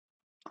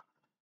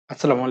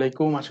আসসালামু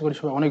আলাইকুম। আশা করি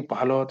সবাই অনেক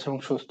ভালো আছো এবং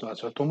সুস্থ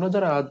আছো। তোমরা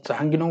যারা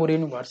জাহাঙ্গীরনগর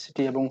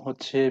ইউনিভার্সিটি এবং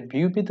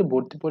বিইউপি তে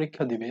ভর্তি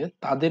পরীক্ষা দিবে,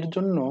 তাদের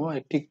জন্য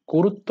একটি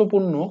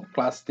গুরুত্বপূর্ণ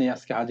ক্লাস নিয়ে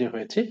আজকে হাজির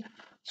হয়েছি।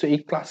 এই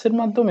ক্লাসের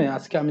মাধ্যমে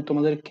আজকে আমি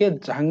তোমাদেরকে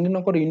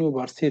জাহাঙ্গীরনগর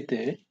ইউনিভার্সিটিতে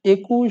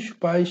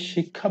 ২১-২২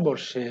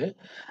 শিক্ষাবর্ষে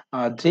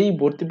যেই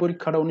ভর্তি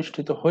পরীক্ষাটা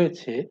অনুষ্ঠিত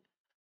হয়েছে,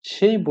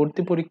 সেই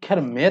ভর্তি পরীক্ষার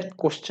ম্যাথ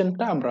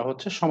কোশ্চেনটা আমরা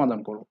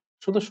সমাধান করব।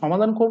 শুধু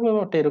সমাধান করবো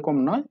ব্যাপারটা এরকম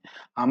নয়,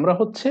 আমরা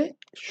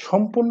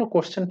সম্পূর্ণ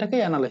কোশ্চেনটাকে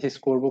অ্যানালাইসিস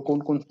করব। কোন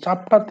কোন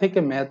চ্যাপ্টার থেকে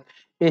ম্যাথ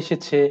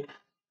এসেছে,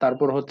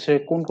 তারপর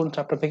কোন কোন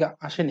চ্যাপ্টার থেকে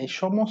আসেনি,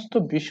 সমস্ত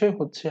বিষয়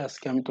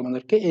আজকে আমি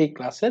তোমাদেরকে এই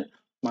ক্লাসের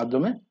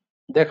মাধ্যমে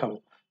দেখাবো।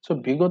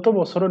 বিগত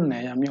বছরের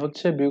ন্যায় আমি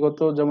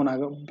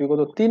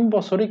বিগত 3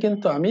 বছরই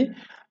কিন্তু আমি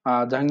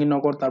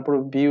জাহাঙ্গীরনগর, তারপর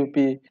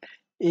বিইউপি,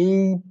 এই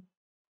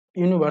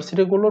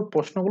ইউনিভার্সিটি গুলোর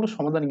প্রশ্নগুলো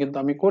সমাধান কিন্তু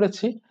আমি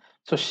করেছি।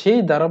 সেই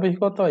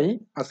ধারাবাহিকতাই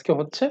আজকে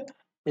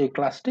এই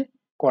ক্লাসটি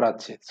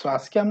করাচ্ছি।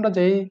 আজকে আমরা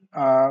যেই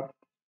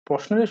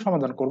প্রশ্নের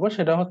সমাধান করব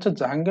সেটা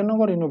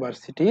জাহাঙ্গীরনগর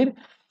ইউনিভার্সিটির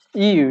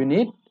ই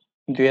ইউনিট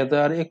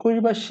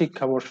 2021-22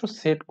 শিক্ষাবর্ষ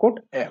সেট কোড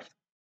এফ।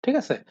 ঠিক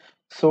আছে।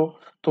 সো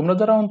তোমরা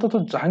যারা অন্তত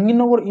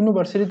জাহাঙ্গীরনগর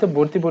ইউনিভার্সিটিতে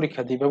ভর্তি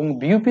পরীক্ষা দিবে এবং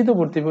বিইউপি তে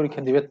ভর্তি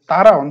পরীক্ষা দিবে,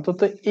 তারা অন্তত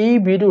এই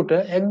ভিডিওটা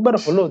একবার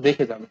হলেও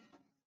দেখে যাবে।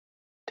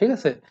 ঠিক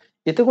আছে।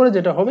 এতে করে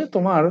যেটা হবে,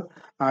 তোমার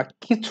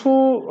কিছু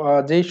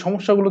যেই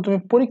সমস্যাগুলো তুমি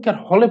পরীক্ষার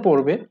হলে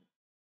পড়বে,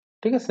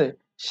 ঠিক আছে,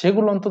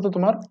 সেগুলো অন্তত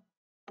তোমার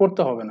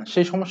পড়তে হবে না।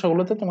 সেই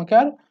সমস্যাগুলোতে তোমাকে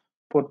আর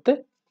পড়তে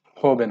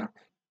হবে না।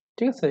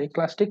 ঠিক আছে। এই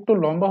ক্লাসটি একটু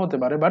লম্বা হতে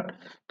পারে, বাট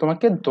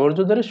তোমাকে ধৈর্য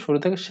ধরে শুরু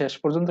থেকে শেষ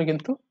পর্যন্ত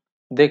কিন্তু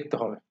দেখতে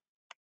হবে।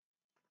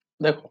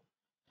 দেখো,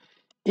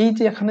 এই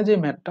যে এখানে যে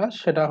ম্যাথটা,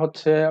 সেটা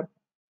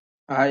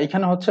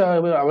এখানে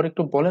আবার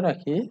একটু বলে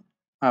রাখি,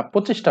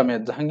 25টা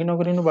ম্যাথ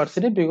জাহাঙ্গীরনগর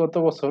ইউনিভার্সিটি বিগত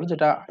বছর,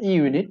 যেটা ই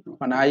ইউনিট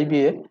মানে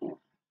আইবিএ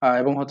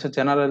এবং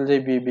জেনারেল যে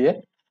বিবিএ,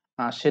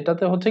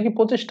 সেটাতে কি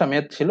 25টা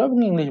ম্যাথ ছিল এবং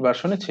ইংলিশ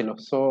ভার্সনে ছিল।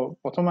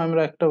 প্রথমে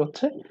আমরা একটা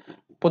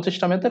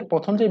 25টা ম্যাথের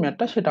প্রথম যে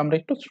ম্যাথটা, সেটা আমরা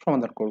একটু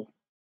সমাধান করব।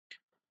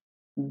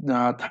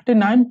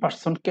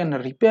 39% can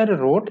repair a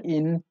road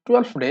in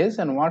 12 days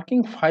and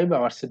working 5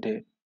 hours a day.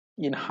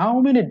 In how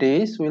many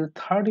days will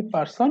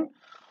 30%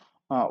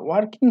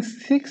 working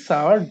 6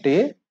 hour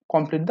day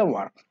complete the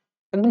work?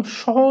 একদম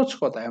সহজ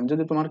কথায় আমি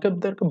যদি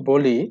তোমাদেরকে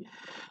বলি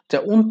যে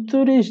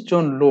 29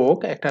 জন লোক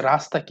একটা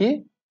রাস্তা কি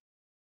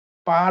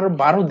পার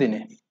 12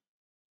 দিনে,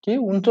 কি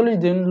 39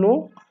 দিন লোক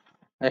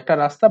একটা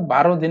রাস্তা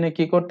 12 দিনে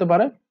কি করতে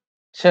পারে,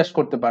 শেষ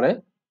করতে পারে।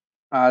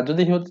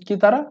 যদি কি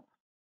তারা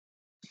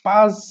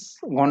 5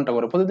 ঘন্টা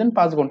করে, প্রতিদিন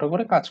 5 ঘন্টা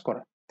করে কাজ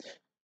করে,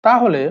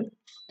 তাহলে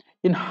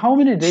in how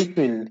many days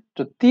will,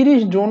 তো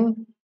 30 জন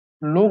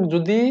লোক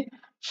যদি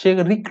সে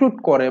রিক্রুট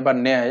করে বা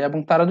নেয় এবং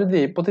তারা যদি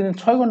প্রতিদিন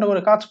 6 ঘন্টা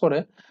করে কাজ করে,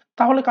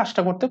 তাহলে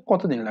কাজটা করতে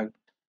কতদিন লাগবে?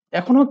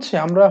 এখন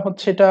আমরা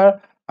এটা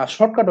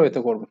শর্টকাট ওয়েতে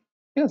করবো।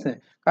 ঠিক আছে।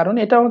 কারণ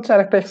এটা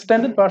আরেকটা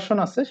এক্সটেন্ডেড ভার্সন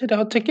আছে, সেটা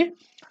কি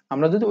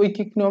আমরা যদি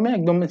ঐকিক নিয়মে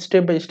একদম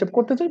স্টেপ বাই স্টেপ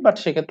করতে চাই, বাট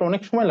সেক্ষেত্রে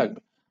অনেক সময় লাগবে।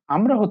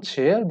 আমরা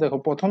দেখো,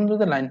 প্রথম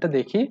যদি লাইনটা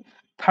দেখি,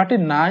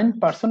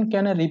 39%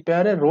 can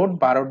repair A road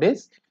 12 days,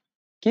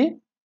 কি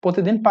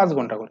প্রতিদিন 5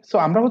 ঘন্টা করে।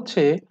 আমরা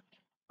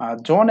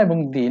জন এবং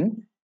দিন,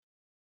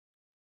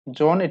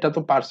 জন এটা তো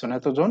পার্সন,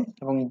 এতজন,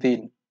 এবং দিন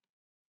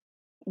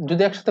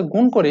যদি একসাথে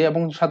গুণ করি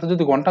এবং সাথে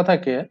যদি ঘন্টা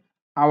থাকে,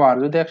 আবার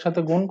যদি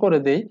একসাথে গুণ করে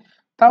দেই,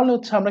 তাহলে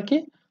আমরা কি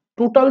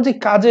টোটাল যে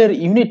কাজের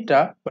ইউনিটটা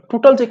বা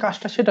টোটাল যে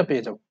কাজটা সেটা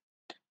পেয়ে যাব।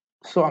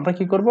 আমরা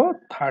কি করব,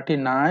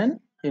 39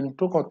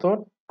 ইন্টু কত,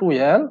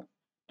 12,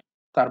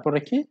 তারপরে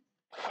কি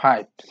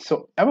 5।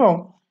 এবং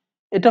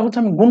এটা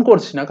আমি গুণ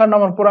করছি না, কারণ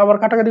আমার পরে আবার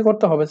কাটাকাটি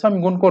করতে হবে। আমি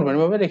গুণ করবো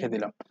এভাবে রেখে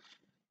দিলাম।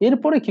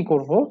 এরপরে কি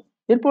করব,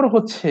 এরপরে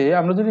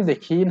আমরা যদি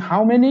দেখি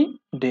হাউ মেনি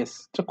ডেজ,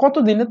 কত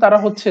দিনে তারা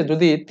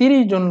যদি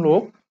 30 জন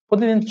লোক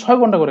প্রতিদিন 6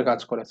 ঘন্টা করে কাজ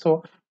করে,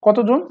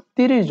 কতজন,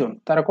 30 জন,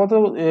 তারা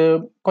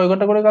কয়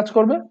ঘন্টা করে কাজ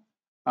করবে,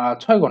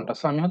 6 ঘন্টা।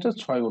 আমি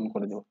 6 গুণ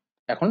করে দেবো।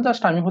 এখন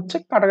জাস্ট আমি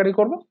কাটাকাটি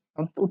করবো,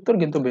 উত্তর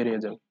কিন্তু বেরিয়ে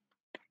যাবে।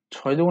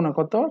 6 দুগুণে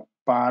কত,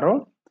 12,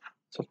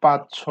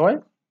 5 6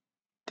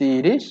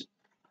 30,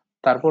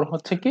 তারপর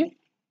কি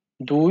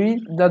 2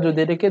 যা যদি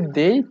এটাকে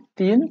দেই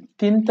 3,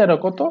 3 13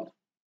 কত,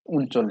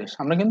 39।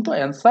 আমরা কিন্তু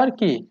অ্যান্সার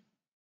কি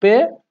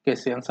পেয়ে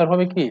গেছি। অ্যান্সার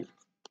হবে কি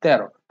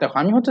 13। দেখো,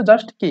 আমি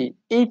জাস্ট কি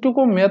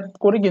এইটুকু ম্যাথ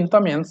করে কিন্তু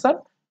আমি অ্যান্সার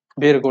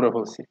বের করে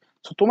ফেলছি।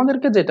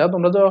 তোমাদেরকে যেটা,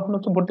 তোমরা যখন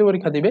ভর্তি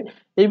পরীক্ষা দিবে,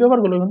 এই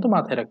ব্যাপারগুলো কিন্তু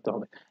মাথায় রাখতে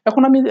হবে।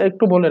 এখন আমি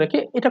একটু বলে রাখি,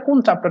 এটা কোন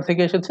চ্যাপ্টার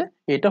থেকে এসেছে।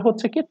 এটা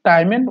কি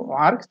টাইম এন্ড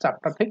ওয়ার্ক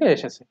চ্যাপ্টার থেকে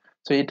এসেছে।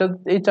 এটা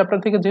এই চ্যাপ্টার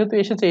থেকে যেহেতু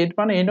এসেছে, এর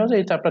মানে এই নয় যে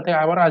এই চ্যাপ্টার থেকে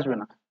আবার আসবে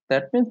না।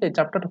 দ্যাট মিনস এই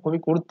চ্যাপ্টারটা খুবই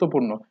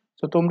গুরুত্বপূর্ণ।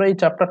 তোমরা এই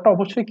চ্যাপ্টারটা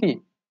অবশ্যই কি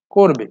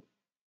করবে।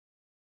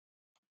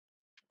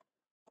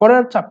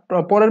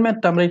 পরের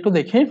ম্যাথটা আমরা একটু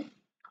দেখি।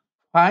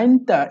 Find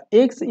the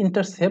x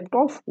intercept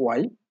of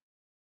Y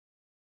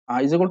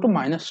is equal to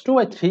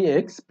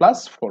 -2/3x +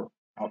 4।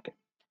 ওকে।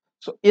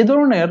 এই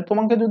ধরনের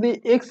তোমাকে যদি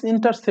এক্স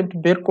ইন্টারসেপ্ট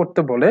বের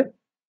করতে বলে,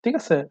 ঠিক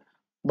আছে,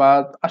 বা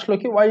আসলে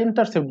কি ওয়াই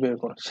ইন্টারসেপ্ট বের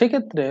করো,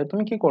 সেক্ষেত্রে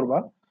তুমি কি করবা,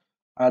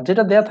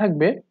 যেটা দেয়া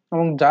থাকবে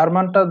এবং যার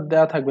মানটা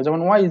দেয়া থাকবে, যেমন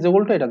ওয়াই ইজ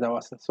ইকুয়াল টু এটা দেওয়া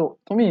আছে,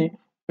 তুমি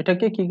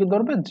এটাকে কি কি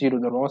ধরবে, 0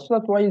 ধরবে,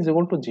 অর্থাৎ Y is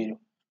equal to 0।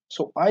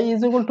 So i is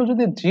equal to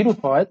যদি 0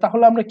 হয়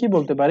তাহলে আমরা কি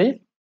বলতে পারি,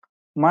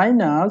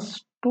 minus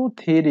 2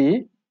 3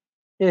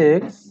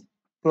 x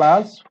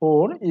plus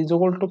 4 is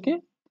equal to কি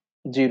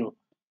 0।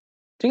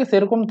 ঠিক আছে,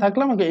 এরকম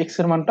থাকলে আমাকে x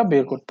এর মানটা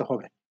বের করতে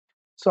হবে।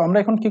 সো আমরা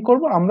এখন কি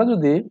করব, আমরা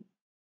যদি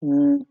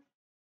উম,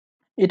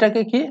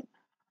 এটাকে কি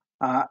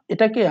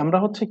এটাকে আমরা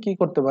হচ্ছে কি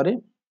করতে পারি,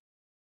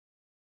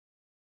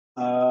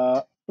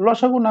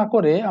 লসাগু না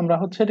করে আমরা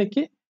হচ্ছে এটা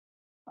কি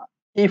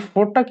এই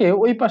 4টাকে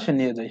ওই পাশে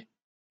নিয়ে যাই।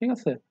 ঠিক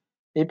আছে,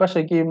 এই পাশে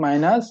কি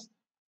মাইনাস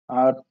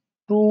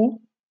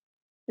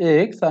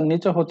 2x আর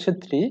নিচে হচ্ছে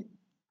 3,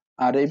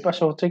 আর এই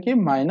পাশে হচ্ছে কি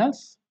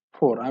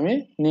 -4 আমি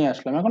নিয়ে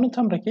আসলাম। এখন হচ্ছে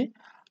আমরা কি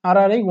আর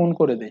এই গুণ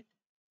করে দেই।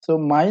 সো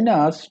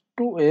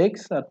 -2x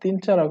আর 3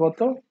 4 কত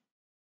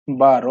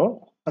 12,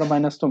 আর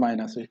মাইনাস তো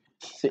মাইনাসই।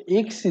 So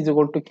x is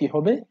equal to কি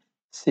হবে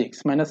 6,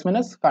 মাইনাস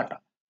মাইনাস কাটা।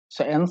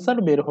 সো অ্যান্সার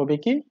বের হবে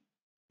কি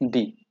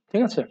ডি।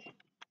 ঠিক আছে,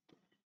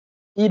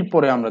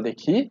 এরপরে আমরা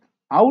দেখি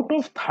out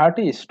of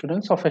 30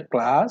 students of A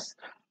class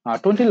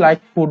 20 like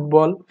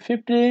football,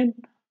 15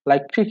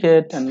 like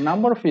cricket, and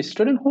number of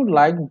students who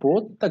like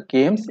both the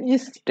games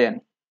is 10.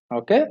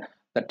 Okay,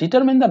 that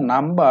determine the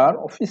number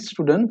of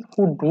students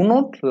who do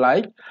not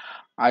like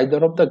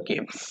either of the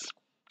games.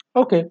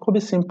 ওকে,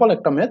 খুবই simple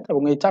একটা math,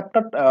 এবং এই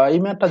chapter এই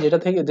ম্যাথটা যেটা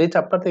থেকে যে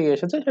chapter থেকে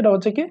এসেছে সেটা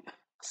হচ্ছে কি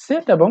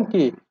সেট এবং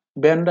কি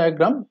ভেন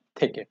ডায়াগ্রাম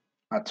থেকে।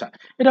 আচ্ছা,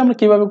 এটা আমরা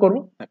কিভাবে করব,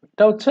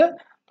 এটা হচ্ছে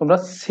তোমরা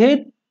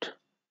সেট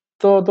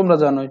তো তোমরা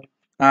জানোই,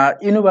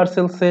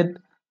 ইউনিভার্সাল সেট,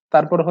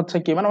 তারপরে হচ্ছে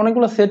কি মানে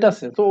অনেকগুলো সেট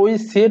আছে, তো ওই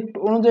সেট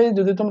অনুযায়ী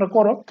যদি তোমরা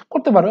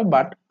করতে পারবে,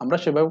 বাট আমরা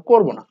সেভাবে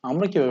করব না।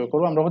 আমরা কিভাবে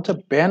করব, আমরা হচ্ছে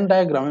ভেন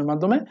ডায়াগ্রামের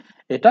মাধ্যমে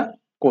এটা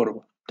করব।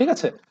 ঠিক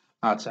আছে,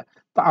 আচ্ছা,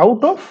 তো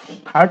আউট অফ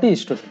 30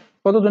 স্টুডেন্ট,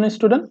 কতজন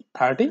student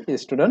 30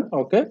 student.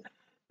 Okay,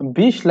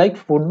 20 like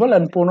football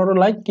and 15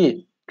 like কি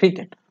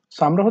ক্রিকেট। সো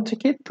আমরা হচ্ছে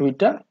কি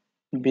দুইটা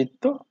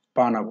বৃত্ত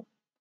বানাবো,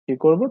 কি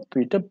করব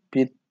দুইটা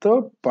বৃত্ত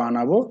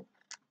বানাবো।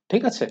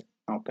 ঠিক আছে,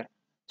 ওকে,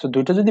 তো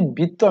দুইটা যদি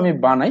বৃত্ত আমি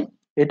বানাই,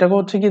 এটাকে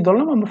হচ্ছে কি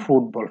ধরলাম আমরা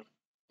ফুটবল,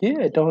 কি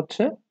এটা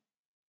হচ্ছে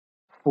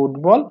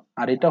ফুটবল,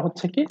 আর এটা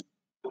হচ্ছে কি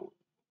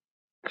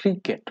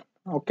ক্রিকেট।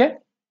 ওকে,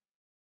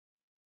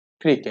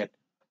 ক্রিকেট।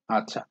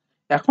 আচ্ছা,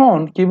 এখন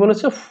কি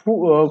বলেছে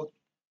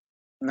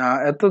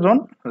এতজন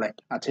লাইক।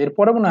 আচ্ছা,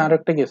 এরপরে মনে হয়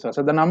আরেকটা কেস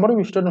আছে, the number of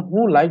student who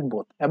like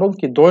both, এবং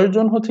কি 10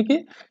 জন হচ্ছে কি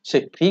সে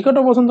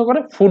ক্রিকেটও পছন্দ করে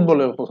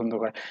ফুটবলও পছন্দ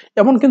করে।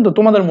 এমন কিন্তু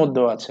তোমাদের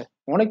মধ্যেও আছে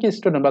অনেক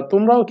স্টুডেন্ট, বা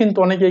তোমরাও কিন্তু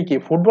অনেকেই কি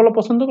ফুটবলও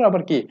পছন্দ করো,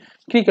 আবার কি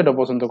ক্রিকেটও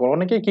পছন্দ করো।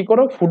 অনেকেই কি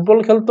করো ফুটবল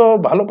খেলতেও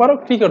ভালো পারো,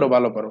 ক্রিকেটও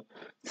ভালো পারো।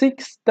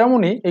 সিক্স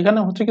তেমনই এখানে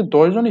হচ্ছে কি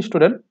 10 জন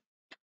স্টুডেন্ট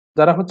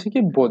যারা হচ্ছে কি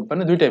বোধ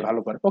মানে দুইটাই ভালো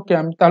পারে। ওকে,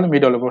 আমি তাহলে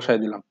মিডলে বসাই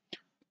দিলাম।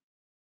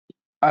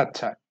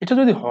 আচ্ছা, এটা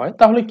যদি হয়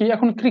তাহলে কি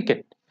এখন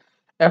ক্রিকেট,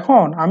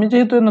 এখন আমি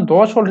যেহেতু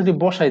 10 অলরেডি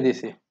বসাই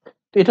দিয়েছি,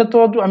 তো এটা তো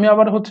আমি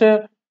আবার হচ্ছে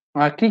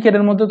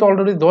ক্রিকেটের মধ্যে তো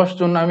অলরেডি 10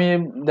 জন আমি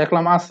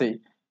দেখলাম আছেই।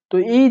 তো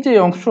এই যে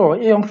অংশ,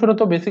 এই অংশটা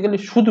তো বেসিক্যালি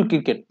শুধু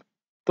ক্রিকেট।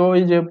 তো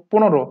এই যে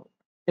 15,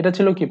 এটা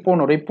ছিল কি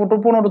 15, এই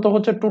 15 তো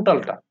হচ্ছে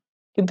টোটালটা,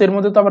 কিন্তু এর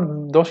মধ্যে তো আবার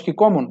 10 কি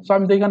কমন, তো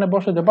আমি তো এখানে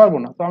বসাতে পারবো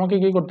না। তো আমাকে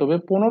কি করতে হবে,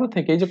 15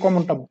 থেকে এই যে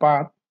কমনটা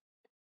বাদ,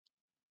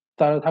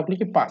 তাহলে থাকলে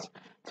কি 5।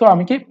 তো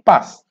আমি কি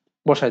 5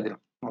 বসাই দিলাম।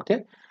 ওকে,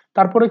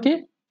 তারপরে কি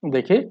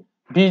দেখি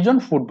 20 জন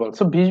ফুটবল,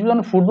 সো 20 জন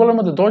ফুটবলের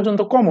মধ্যে 10 জন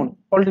তো কমন,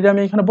 অলরেডি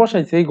আমি এখানে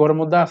বসাইছি, এই ঘরের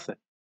মধ্যে আছে।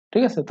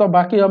 ঠিক আছে, তো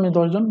বাকি আমি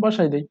 10 জন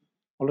বসাই দিই,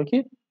 হলো কি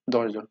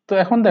 10 জন। তো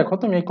এখন দেখো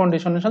তুমি এই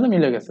কন্ডিশনের সাথে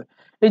মিলে গেছে।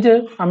 এই যে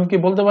আমি কি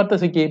বলতে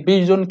পারতেছি কি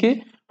 20 জন কি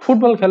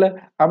ফুটবল খেলে,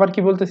 আবার কি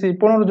বলতেছি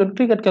 15 জন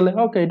ক্রিকেট খেলে,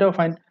 ওকে এটাও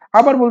ফাইন।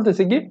 আবার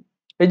বলতেছি কি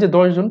এই যে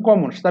 10 জন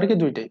কমন, তার কি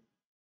দুইটাই।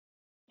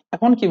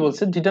 এখন কি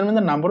বলছে, determine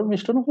the number of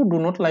student who do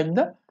not like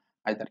the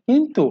either,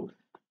 কিন্তু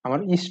আমার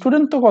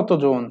স্টুডেন্ট তো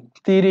কতজন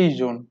 30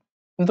 জন,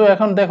 কিন্তু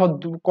এখন দেখো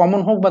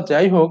কমন হোক বা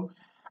যাই হোক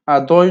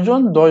 10 জন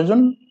 10 জন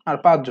আর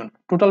 5 জন,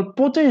 টোটাল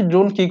 25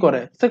 জন কি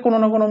করে সে কোনো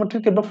না কোনো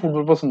ক্রিকেট বা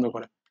ফুটবল পছন্দ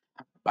করে।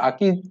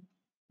 বাকি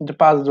যে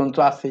 5 জন তো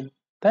আছেই,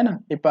 তাই না?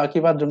 এই বাকি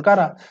 5 জন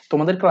কারা,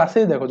 তোমাদের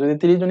ক্লাসেই দেখো যদি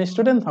 30 জন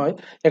স্টুডেন্ট হয়,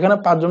 এখানে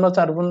 5 জন বা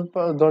 4 জন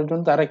 10 জন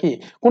তারা কি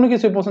কোনো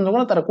কিছুই পছন্দ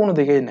করে না, তারা কোনো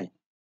দিকেই নাই।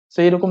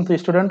 সেই এরকম তো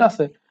স্টুডেন্ট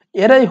আছে,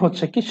 এরাই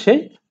হচ্ছে কি সেই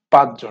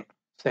 5 জন।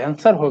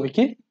 অ্যান্সার হবে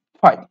কি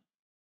 5।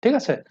 ঠিক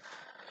আছে,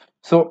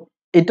 সো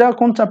এটা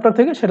কোন চ্যাপ্টার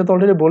থেকে সেটা তো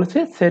অলরেডি বলেছি,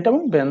 সেট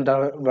এবং ভেন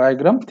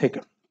ডায়াগ্রাম থেকে।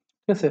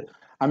 ঠিক আছে,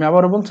 আমি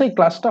আবারও বলছি এই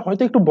ক্লাসটা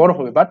হয়তো একটু বড়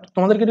হবে, বাট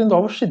তোমাদেরকে কিন্তু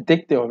অবশ্যই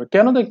দেখতে হবে।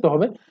 কেন দেখতে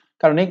হবে,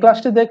 কারণ এই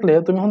ক্লাসটি দেখলে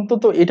তুমি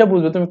অন্তত এটা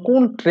বুঝবে তুমি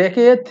কোন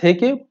ট্র্যাকে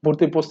থেকে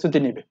ভর্তির প্রস্তুতি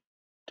নিবে।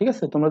 ঠিক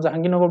আছে, তোমরা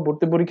জাহাঙ্গীরনগর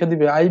ভর্তি পরীক্ষা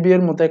দিবে, আইবিএ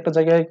এর মতো একটা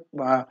জায়গায়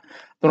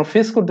তোমরা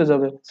ফেস করতে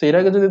যাবে, তো এর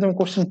আগে যদি তুমি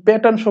কোশ্চেন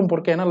প্যাটার্ন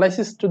সম্পর্কে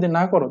অ্যানালাইসিস যদি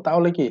না করো,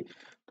 তাহলে কি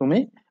তুমি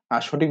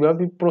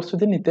সঠিকভাবে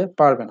প্রস্তুতি নিতে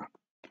পারবে না।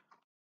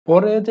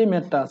 পরে যে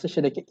ম্যাথটা আছে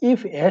সেটা কি,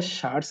 if S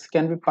shorts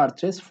can be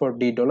purchase for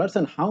 $D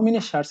and how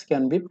many shorts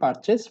can be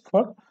purchase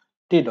for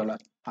 $D।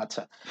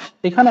 আচ্ছা,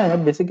 এখানে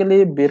বেসিক্যালি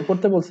বের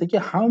করতে বলছে কি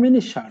হাউ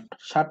মেনি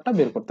শার্টটা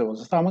বের করতে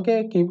বলছে। তো আমাকে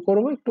কি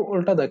করব, একটু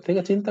উল্টা দিক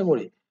থেকে চিন্তা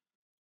করি।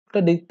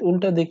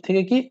 উল্টা দিক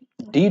থেকে কি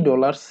 $D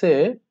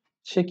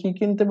সে কি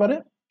কিনতে পারে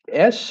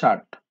এস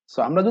শার্ট। সো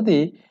আমরা যদি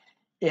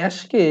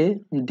অ্যাশকে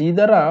ডি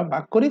দ্বারা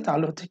ভাগ করি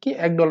তাহলে হচ্ছে কি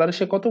 $1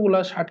 সে কতগুলা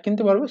শার্ট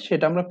কিনতে পারবে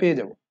সেটা আমরা পেয়ে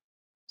যাব।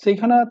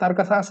 সেইখানে তার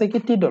কাছে আছে কি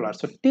 $t,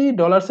 সো $t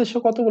সে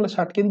কতগুলো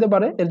শার্ট কিনতে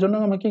পারে এর জন্য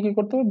আমাকে কি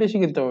করতে হবে, বেশি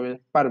কিনতে হবে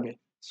পারবে,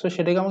 সো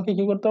সেটাকে আমাকে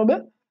কি করতে হবে,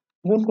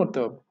 গুণ করতে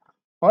হবে।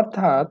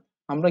 অর্থাৎ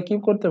আমরা কি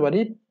করতে পারি,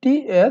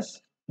 ts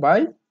by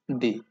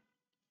D.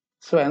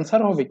 So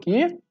answer হবে কি,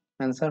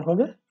 অ্যান্সার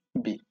হবে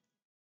বি।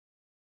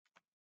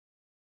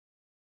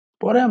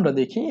 পরে আমরা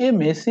দেখি এ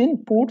machine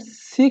put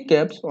C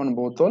caps on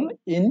বোতল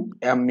in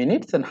M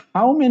minutes and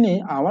how many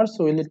hours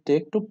will it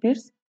take to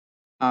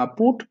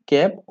put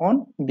cap on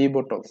B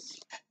bottles.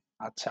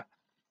 আচ্ছা,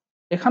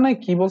 এখানে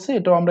কি বলছে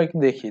এটাও আমরা একটু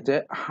দেখি যে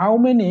হাউ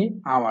মেনি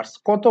আওয়ার্স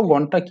কত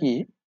ঘন্টা কি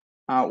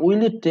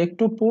will it take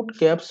to put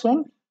caps on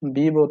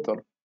B বোতল,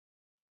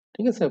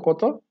 ঠিক আছে,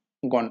 কত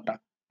ঘন্টা,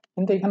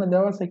 কিন্তু এখানে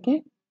দেওয়া আছে কি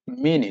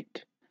minute.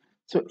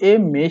 So A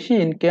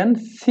machine can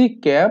see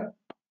cap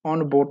on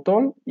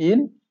বোতল ইন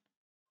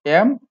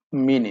এম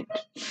মিনিট,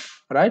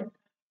 রাইট।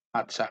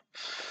 আচ্ছা,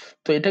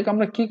 তো এটাকে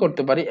আমরা কি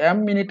করতে পারি, এম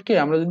মিনিটকে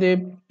আমরা যদি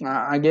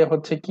আগে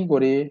হচ্ছে কি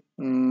করি,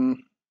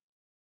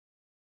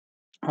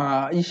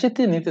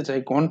 ইসেতে নিতে চাই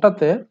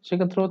ঘন্টাতে,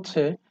 সেক্ষেত্রে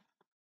হচ্ছে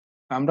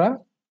আমরা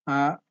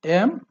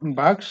এম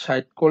ভাগ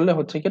 60 করলে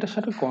হচ্ছে কি এটার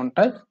সাথে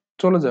ঘন্টায়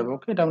চলে যাবে।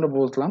 ওকে, এটা আমরা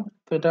বুঝলাম।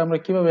 তো এটা আমরা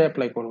কিভাবে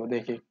অ্যাপ্লাই করব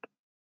দেখি।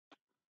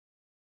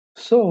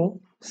 সো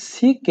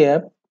সি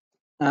ক্যাপ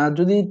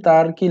যদি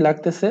তার কি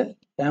লাগতেছে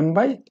এম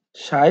বাই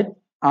 60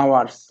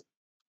 আওয়ার্স,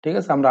 ঠিক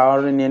আছে, আমরা আওয়ার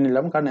নিয়ে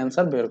নিলাম কারণ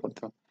অ্যান্সার বের করতে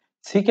হবে।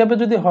 সি ক্যাপে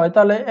যদি হয়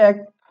তাহলে এক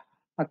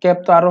ক্যাপ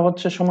তো আরো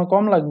হচ্ছে সময়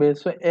কম লাগবে,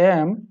 সো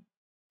এম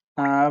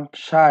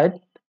 60,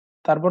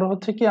 তারপরে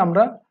হচ্ছে কি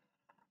আমরা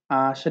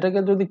সেটাকে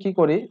যদি কি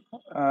করি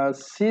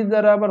সি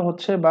দ্বারা আবার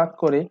হচ্ছে ভাগ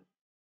করি,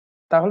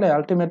 তাহলে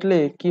আলটিমেটলি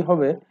কি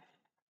হবে,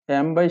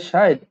 এম বাই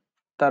 60,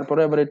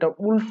 তারপরে আবার এটা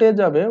উল্টে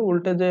যাবে,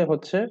 উল্টে যে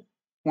হচ্ছে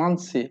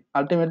 1c,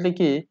 আলটিমেটলি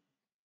কি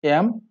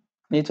এম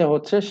নিচে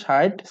হচ্ছে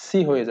 60c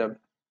হয়ে যাবে।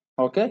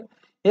 ওকে,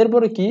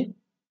 এরপরে কি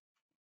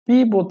পি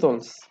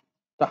বোতলস,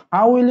 তো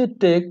how will it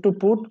take to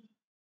put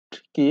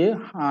কি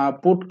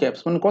পুট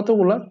ক্যাপস, মানে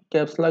কতগুলা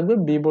ক্যাপস লাগবে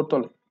বি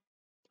বোতল।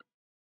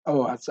 ও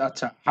আচ্ছা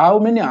আচ্ছা, হাউ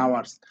মেনি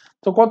আওয়ার্স,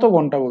 তো কত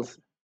ঘন্টা বলছে,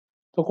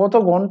 তো কত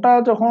ঘন্টা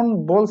যখন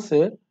বলছে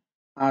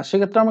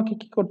সেক্ষেত্রে আমাকে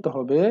কি করতে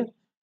হবে,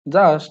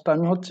 জাস্ট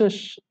আমি হচ্ছে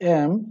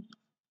এম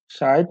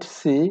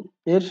 60c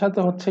এর সাথে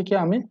হচ্ছে কি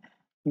আমি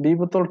বি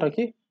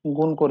বোতলটাকে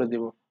গুণ করে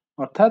দিব,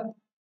 অর্থাৎ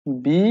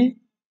বি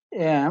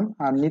এম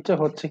আর নিচে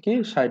হচ্ছে কি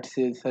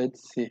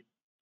 60c,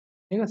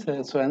 ঠিক আছে।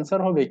 সো অ্যান্সার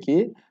হবে কি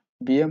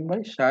বিএম বাই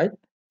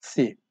 60c।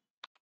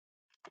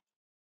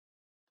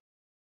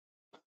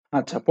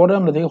 আচ্ছা, পরে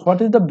আমরা দেখি what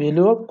is the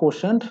value of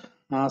quotient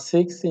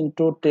 6 ×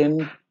 10⁵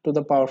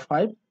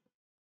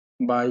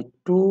 by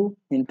 2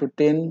 ×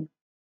 10⁻²,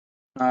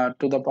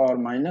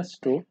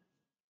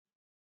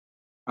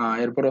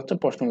 এরপর হচ্ছে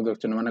প্রশ্নবোধক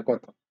চিহ্ন মানে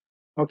কত।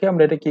 ওকে,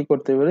 আমরা এটা কি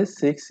করতে পারি,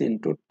 6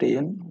 ×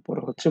 10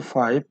 উপরে হচ্ছে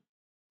 5,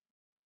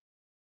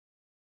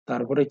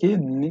 তারপরে কি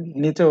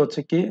নিচে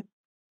হচ্ছে কি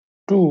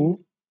 2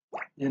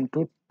 ×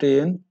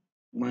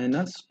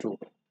 10⁻²।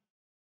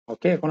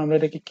 ওকে, এখন আমরা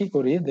এটাকে কি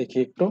করি দেখি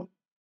একটু।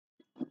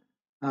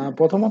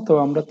 প্রথমত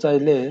আমরা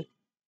চাইলে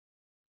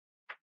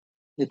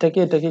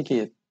এটাকে কি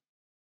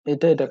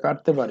এটা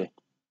কাটতে পারি,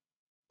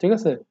 ঠিক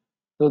আছে,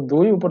 তো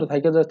 2 উপরে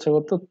থেকে যাচ্ছে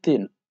কত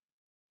 3।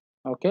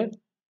 ওকে,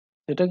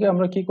 এটাকে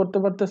আমরা কি করতে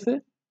পারতেছি,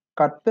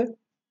 কাটতে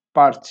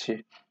পারছি।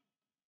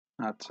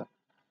 আচ্ছা,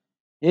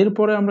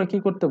 এরপরে আমরা কি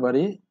করতে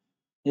পারি,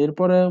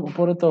 এরপরে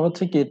উপরে তো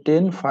হচ্ছে কি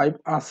 10 5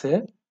 আছে,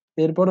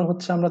 এরপরে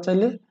হচ্ছে আমরা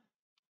চাইলে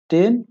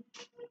 10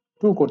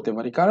 2 করতে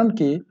পারি, কারণ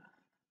কি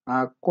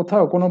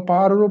কোথাও কোনো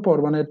পাওয়ারের উপর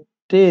মানে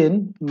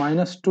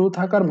 10 - 2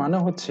 থাকার মানে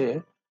হচ্ছে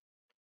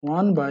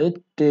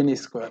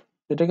 1/10²,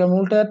 এটাকে আমি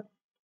উল্টে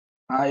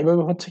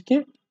এভাবে হচ্ছে কি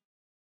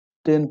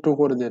 10 2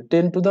 করে দিয়ে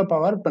 10 টু দা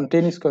পাওয়ার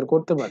 10²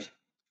 করতে পারি।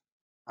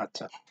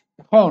 আচ্ছা,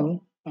 এখন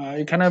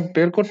এখানে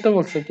বের করতে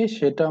বলছে কি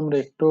সেটা আমরা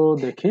একটু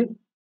দেখি।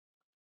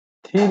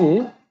 3,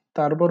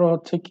 তারপরে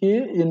হচ্ছে কি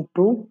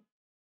ইন্টু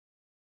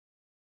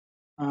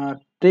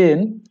 10,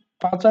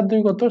 5 আর 2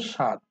 কত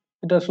 7,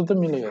 এটার সাথে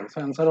মিলে গেছে,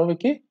 অ্যান্সার হবে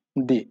কি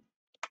ডি।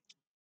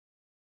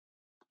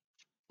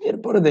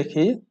 এরপরে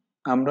দেখি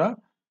আমরা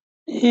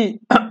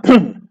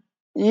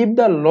if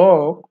the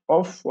log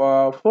of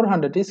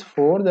 400 is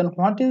 4 then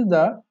what is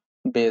the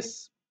base।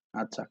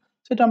 আচ্ছা,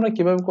 সেটা আমরা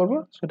কিভাবে করব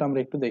সেটা আমরা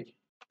একটু দেখি।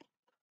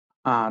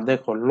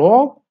 দেখো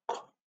log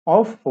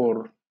of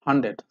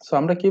 400, সো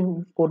আমরা কি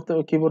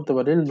করতে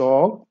পারি,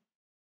 log,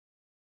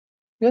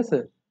 ঠিক আছে,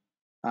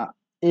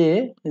 a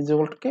is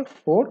equal to কি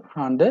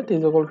 400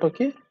 is equal to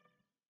কি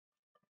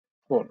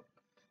 4।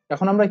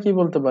 এখন আমরা কি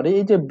বলতে পারি,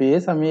 এই যে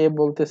বেস আমি a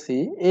বলতেছি,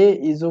 a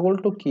is equal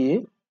to কি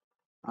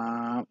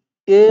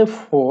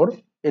a4,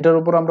 এটার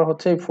উপর আমরা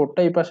হচ্ছে এই 4টা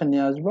এই পাশে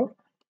নিয়ে আসবো,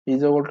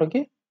 is equal to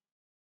কি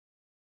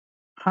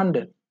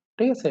 100,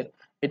 ঠিক আছে,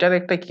 এটার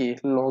একটা কি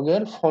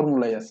লগের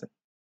ফর্মুলাই আছে,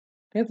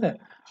 ঠিক আছে।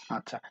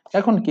 আচ্ছা,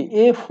 এখন কি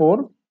a4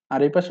 আর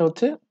এই পাশে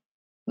হচ্ছে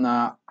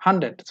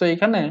 100, সো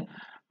এখানে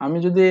আমি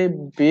যদি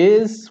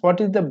base, what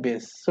is the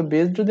base, so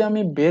base যদি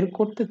আমি বের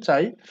করতে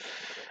চাই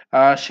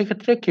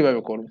সেক্ষেত্রে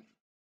কিভাবে করব,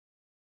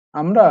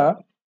 আমরা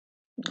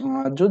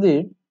যদি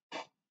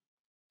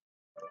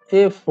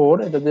A4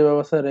 এটা যে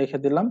ব্যবস্থায় রেখে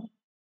দিলাম,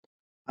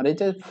 আর এই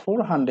যে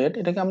 400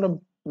 এটাকে আমরা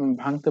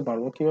ভাঙতে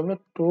পারবো কিভাবে,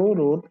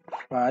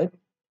 2√5,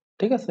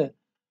 ঠিক আছে।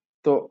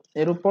 তো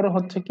এর উপর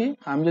হচ্ছে কি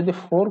আমি যদি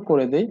 4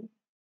 করে দেই,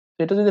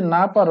 এটা যদি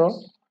না পারো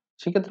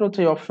সেক্ষেত্রে হচ্ছে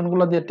এই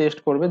অপশনগুলো দিয়ে টেস্ট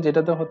করবে,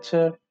 যেটাতে হচ্ছে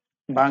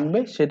ভাঙবে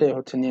সেটাই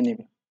হচ্ছে নিয়ে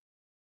নিবে,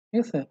 ঠিক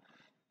আছে।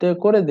 তো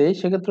করে দেই,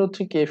 সেক্ষেত্রে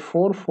হচ্ছে কি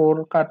 4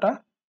 কাটা,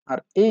 আর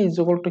এই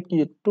ইকুয়াল টু কি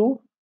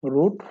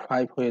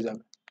 2√5 হয়ে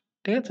যাবে,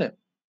 ঠিক আছে।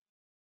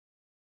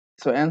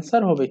 সো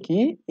অ্যান্সার হবে কি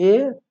এ,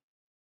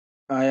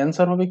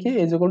 অ্যান্সার হবে কি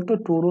is equal to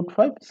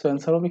 2√5, so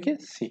answer হবে কি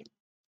সি।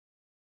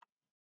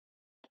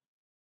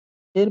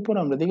 এরপর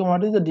আমরা দেখি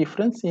what is the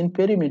difference in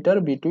perimeter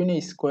between A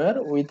square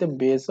with a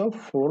base of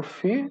 4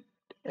 feet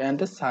and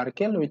a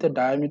circle with a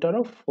diameter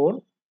of 4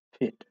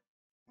 feet।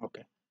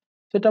 ওকে,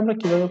 সেটা আমরা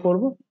কিভাবে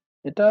করব,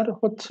 এটার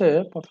হচ্ছে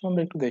প্রথমে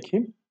আমরা একটু দেখি।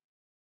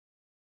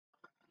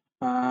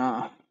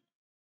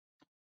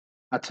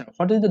 আচ্ছা,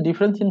 what is the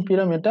difference in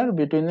পিরামিটার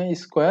between A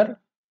square.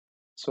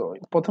 So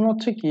প্রথমে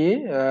হচ্ছে কি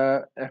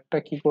একটা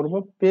কি করব,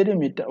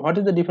 perimeter, what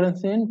is the difference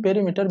in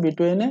perimeter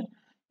between A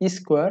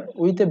square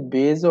with a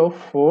base of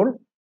 4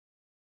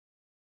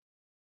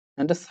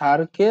 and a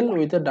circle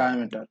with a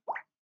diameter.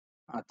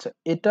 আচ্ছা,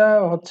 এটা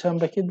হচ্ছে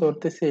আমরা কি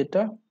ধরতেছি,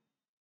 এটা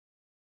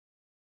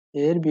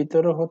এর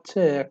ভিতরে হচ্ছে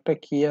একটা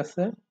কি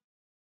আছে,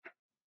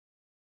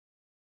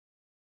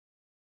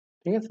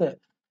 ঠিক আছে,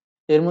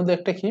 এর মধ্যে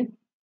একটা কি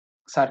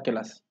সার্কেল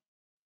আছে।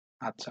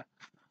 আচ্ছা,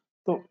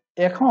 তো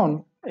এখন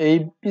এই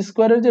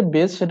স্কোয়ারের যে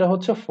বেস সেটা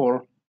হচ্ছে 4।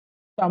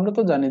 আমরা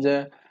তো জানি যে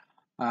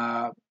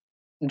আহ,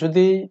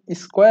 যদি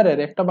স্কোয়ারের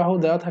একটা বাহু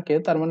দেওয়া থাকে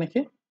তার মানে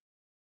কি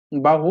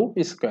বাহু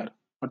স্কোয়ার,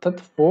 অর্থাৎ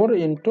 4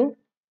 ×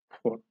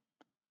 4।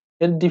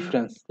 এর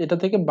ডিফারেন্স এটা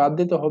থেকে বাদ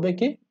দিতে হবে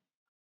কি,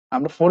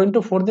 আমরা 4 ×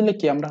 4 দিলে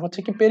কি আমরা হচ্ছে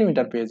কি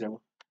পেরিমিটার পেয়ে যাব।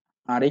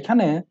 আর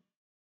এখানে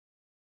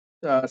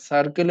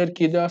সার্কেলের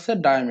কি দেওয়া আছে,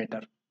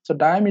 ডায়ামিটার। তো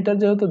ডায়ামিটার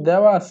যেহেতু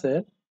দেওয়া আছে,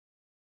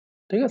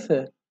 ঠিক আছে,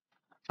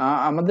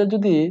 আমাদের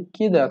যদি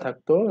কি দেওয়া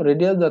থাকতো,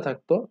 রেডিয়াস দেওয়া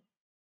থাকতো,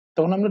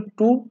 তখন আমরা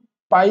 2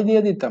 পাই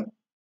দিয়ে দিতাম।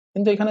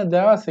 কিন্তু এখানে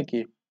দেওয়া আছে কি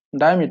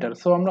ডায়ামিটার,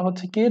 সো আমরা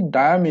হচ্ছে কি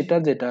ডায়ামিটার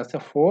যেটা আছে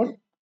 4,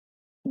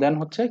 দেন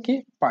হচ্ছে কি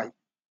পাই।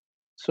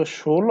 সো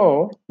 16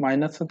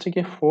 মাইনাস হচ্ছে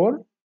কি 4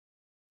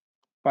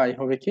 পাই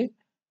হবে কি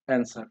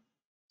অ্যান্সার।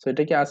 সো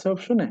এটা কি আছে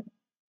অপশনে,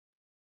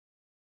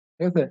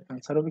 ঠিক আছে,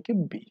 অ্যান্সার হবে কি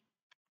বি।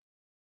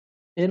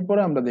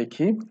 এরপরে আমরা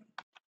দেখি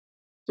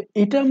যে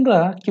এটা আমরা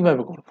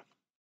কিভাবে করব,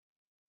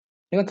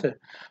 ঠিক আছে।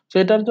 তো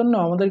এটার জন্য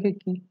আমাদেরকে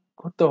কি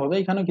করতে হবে,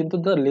 এখানে কিন্তু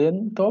the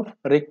length of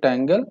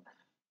rectangle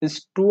is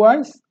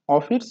twice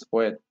of its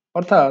wait,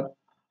 অর্থাৎ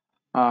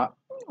আহ,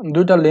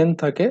 দুইটা লেন্থ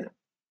থাকে,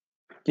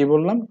 কি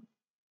বললাম,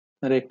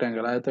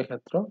 রেক্টাঙ্গেল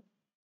আয়তক্ষেত্র,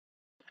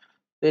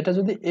 এটা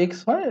যদি এক্স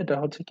হয় এটা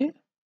হচ্ছে কি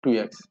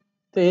 2x।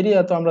 তো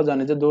এরিয়া তো আমরা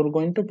জানি যে দৈর্ঘ্য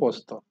ইন্টু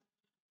প্রস্থ,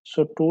 সো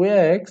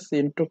 2x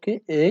ইন্টু কি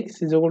এক্স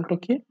ইজ ইকুয়াল টু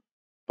কি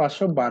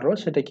 512,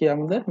 সেটা কি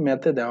আমাদের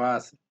ম্যাথে দেওয়া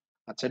আছে।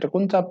 আচ্ছা, এটা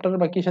কোন চ্যাপ্টার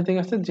বা কিসা থেকে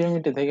আসছে,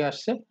 জিওমেট্রি থেকে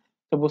আসছে।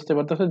 তো বুঝতে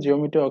পারতেছো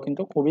জিওমেট্রিও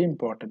কিন্তু খুবই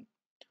ইম্পর্টেন্ট।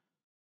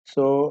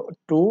 সো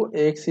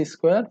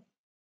 2x²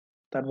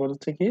 তারপর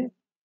হচ্ছে কি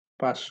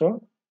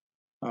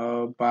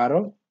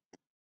 512।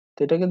 তো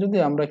এটাকে যদি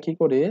আমরা কি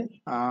করি,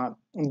 আহ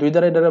 2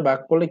 দ্বারা এটারে ভাগ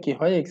করলে কি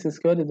হয়, x² is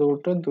equal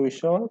to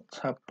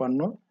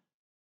 256।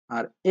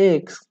 R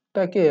x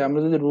টাকে আমরা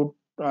যদি রুট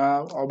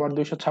ওভার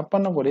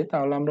 256 করি,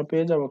 তাহলে আমরা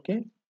পেয়ে যাব কি,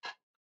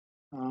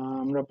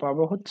 আমরা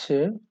পাবো হচ্ছে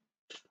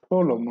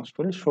 16, মোস্ট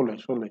প্রবাবলি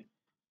 16,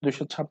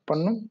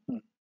 256,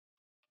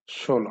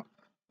 16।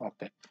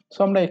 ওকে, সো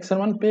আমরা এক্স এর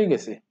মান পেয়ে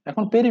গেছি।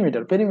 এখন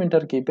পেরিমিটার,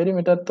 পেরিমিটার কি,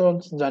 পেরিমিটার তো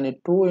জানি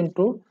 2 ×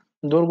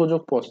 দৈর্ঘ্য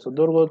যোগ প্রস্থ,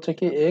 দৈর্ঘ্য হচ্ছে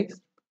কি এক্স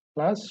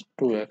প্লাস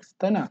 2x,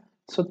 তাই না।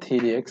 So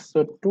 3x, so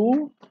 2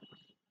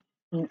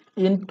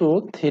 ×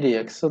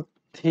 3x, so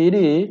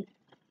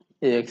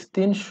 3x,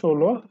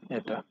 316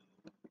 এটা।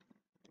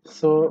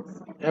 সো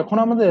এখন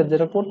আমাদের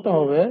যেটা করতে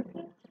হবে,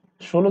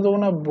 16 ×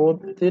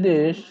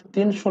 32,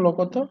 316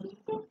 কত,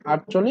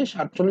 48,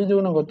 48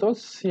 × কত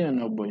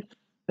 96।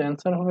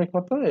 অ্যান্সার হবে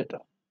কত এটা।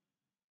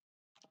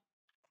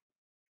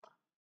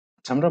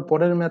 আচ্ছা, আমরা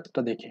পরের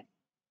ম্যাথটা দেখি।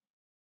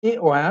 A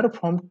wire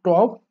from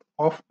top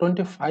of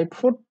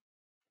 25-foot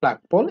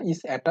flagpole is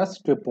attached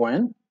to a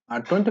point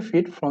at 20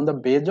 feet from the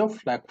base of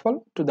flagpole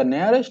to the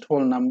nearest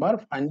whole number.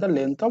 Find the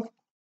length of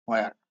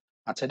wire.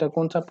 আচ্ছা, এটা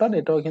কোন চ্যাপ্টার,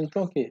 এটাও কিন্তু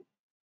কি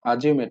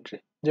জিওমেট্রি,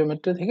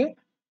 জিওমেট্রি থেকে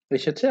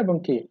এসেছে। এবং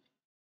কি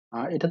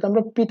এটাতে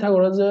আমরা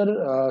পিথাগোরাসের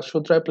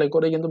সূত্র অ্যাপ্লাই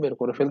করে কিন্তু বের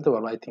করে ফেলতে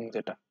পারবো আই থিঙ্ক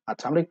যেটা।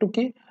 আচ্ছা, আমরা একটু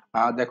কি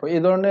দেখো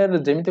এই ধরনের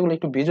জ্যামিতিগুলো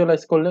একটু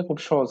ভিজুয়ালাইজ করলে খুব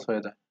সহজ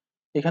হয়ে যায়।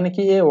 এখানে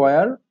কি এ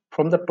wire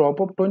from the top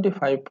of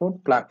 25 foot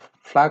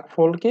flag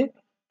ফোল কি,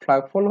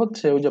 ফ্ল্যাগ ফোল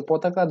হচ্ছে ওই যে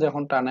পতাকা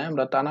যখন টানায়,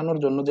 আমরা টানানোর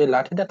জন্য যে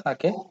লাঠিটা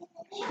থাকে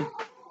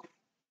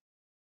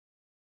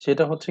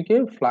সেটা হচ্ছে কি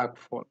ফ্ল্যাগ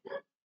ফোল,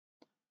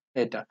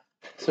 এটা।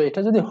 সো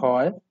এটা যদি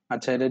হয়,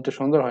 আচ্ছা এটা একটু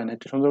সুন্দর হয় না,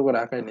 একটু সুন্দর করে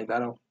আঁকাই নি,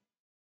 দাঁড়াও।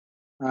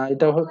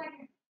 এটা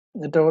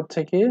এটা হচ্ছে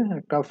কি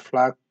একটা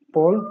ফ্ল্যাগ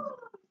পোল।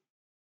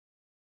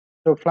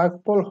 তো ফ্ল্যাগ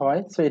পোল হয়,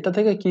 তো এটা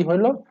থেকে কি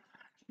হইলো,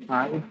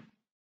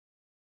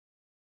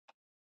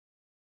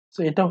 সো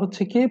এটা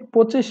হচ্ছে কি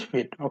 25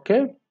 fit, okay,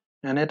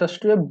 and attach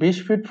to A 20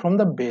 fit from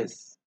the base,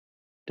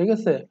 ঠিক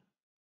আছে,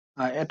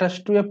 attach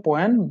to A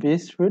point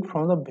 20 fit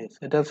from the base,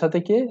 এটার সাথে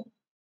কি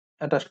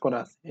অ্যাটাচ করা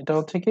আছে, এটা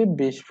হচ্ছে কি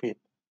 20 ফিট।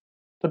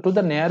 তো to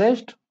the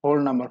nearest whole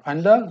number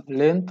find the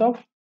length of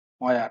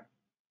wire,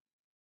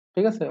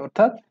 ঠিক আছে,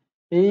 অর্থাৎ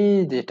এই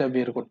যেটা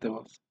বের করতে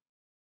বলছে।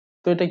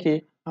 তো এটা কি,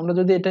 আমরা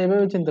যদি এটা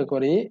এভাবে চিন্তা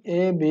করি,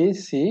 এ বি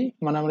সি,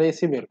 মানে আমরা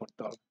এসি বের করতে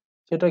হবে,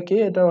 সেটা কি,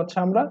 এটা হচ্ছে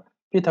আমরা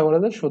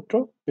পিথাগোরাসের সূত্র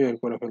বের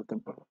করে ফেলতে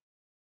পারবো।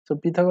 তো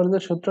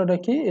পিথাগোরাসের সূত্রটা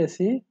কি,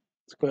 AC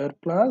square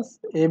plus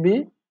AB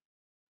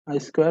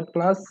square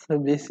plus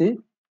BC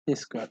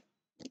square,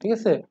 ঠিক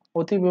আছে,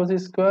 অতিভুজ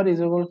স্কোয়ার ইজ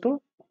ইকুয়াল টু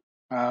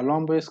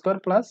লম্ব স্কোয়ার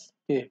প্লাস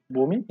কি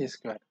ভূমি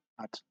স্কোয়ার।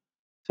 আচ্ছা,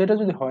 সেটা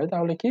যদি হয়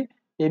তাহলে কি,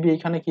 এবি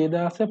এখানে কি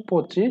দেওয়া আছে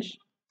 25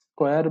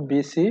 স্কোয়ার,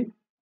 বিসি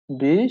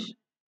 20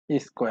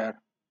 স্কোয়ার,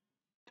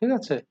 ঠিক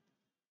আছে।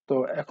 তো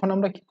এখন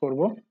আমরা কি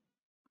করব,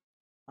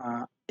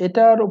 আহ,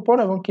 এটার উপর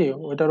এবং কি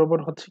ওইটার উপর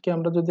হচ্ছে কি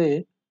আমরা যদি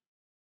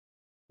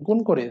গুণ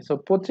করি, তো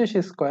 25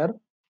 স্কোয়ার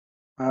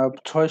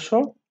 600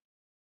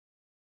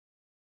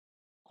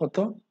 কত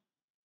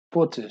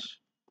 25,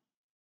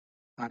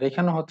 আর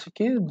এখানে হচ্ছে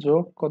কি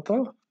যোগ কত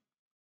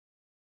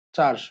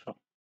 400,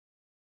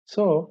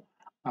 সো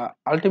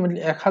আলটিমেটলি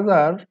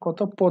 1000 কত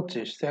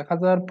 25,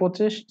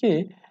 1025 কি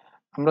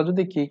আমরা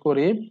যদি কি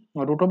করি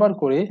রুট ওভার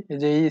করি, এই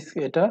যে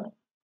এটা,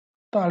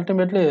 তো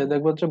আলটিমেটলি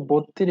দেখবো হচ্ছে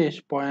 32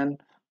 পয়েন্ট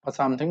বা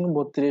সামথিং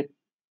 32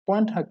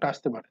 পয়েন্ট একটা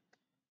আসতে পারে।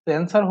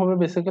 অ্যান্সার হবে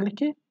বেসিক্যালি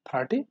কি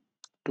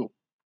 32।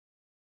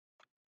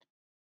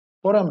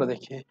 পরে আমরা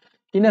দেখি,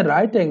 in a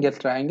right angle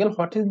triangle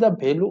what is the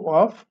value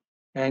of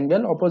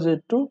angle opposite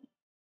to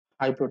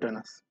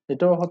hypotenuse.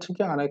 এটাও হচ্ছে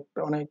কি আরেকটা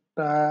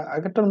অনেকটা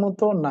আগেরটার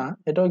মতো না,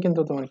 এটাও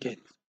কিন্তু তোমার কি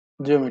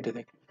জিওমেট্রি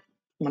থেকে,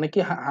 মানে কি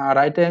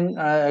রাইট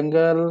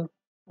অ্যাঙ্গেল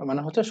মানে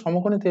হচ্ছে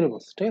সমকোণী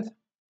ত্রিভুজ, ঠিক আছে।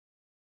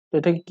 তো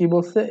এটা কি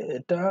বলছে,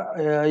 এটা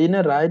in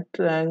a right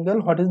angle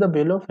what is the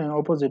value of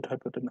opposite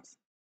hypotenuse.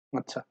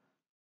 আচ্ছা,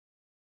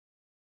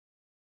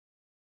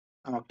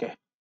 ওকে,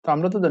 তো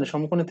আমরা তো জানি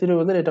সমকোণী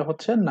ত্রিভুজের এটা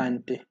হচ্ছে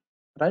 90,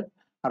 রাইট,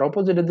 আর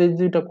অপোজিটে যে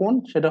দুইটা কোণ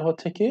সেটা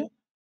হচ্ছে কি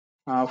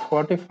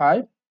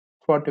 45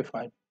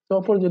 45, তো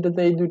অপোজিটে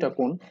এই দুইটা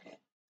কোণ,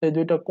 এই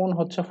দুইটা কোণ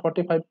হচ্ছে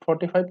 45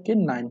 45 কি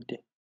 90,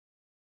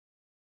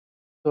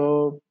 তো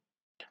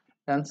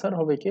অ্যান্সার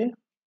হবে কি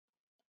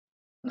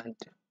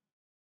 90।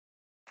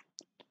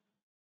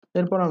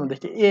 এরপর আমরা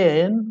দেখি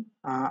N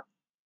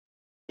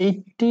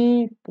 80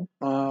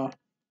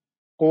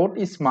 quote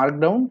is marked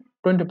down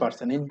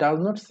 20%, it does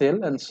not sell,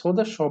 and so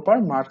the shopper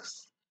marks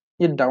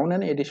it down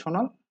an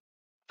additional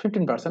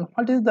 15%,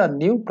 what is the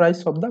new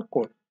price of the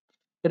quote?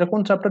 এটা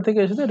কোন চ্যাপ্টার থেকে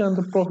এসেছে, এটা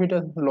কিন্তু প্রফিট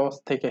এন্ড লস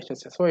থেকে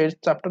এসেছে, সো এই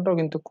চ্যাপ্টারটাও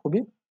কিন্তু খুবই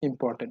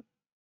ইম্পর্টেন্ট।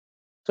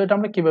 তো এটা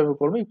আমরা কিভাবে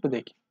করবো একটু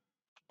দেখি।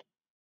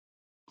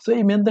 সো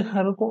এই ম্যাথ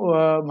দেখার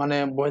মানে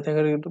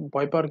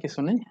ভয় পাওয়ার কিছু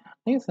নেই,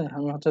 ঠিক আছে,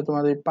 আমি হচ্ছে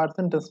তোমাদের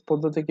পার্সেন্টেজ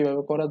পদ্ধতি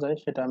কিভাবে করা যায়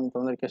সেটা আমি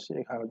তোমাদেরকে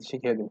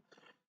শিখিয়ে দেবো।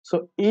 সো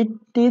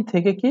 80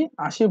 থেকে কি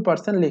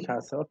 80% লেখা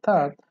আছে,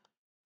 অর্থাৎ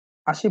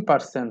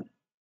 80%,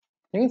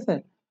 ঠিক আছে,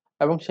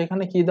 এবং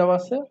সেখানে কি দেওয়া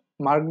আছে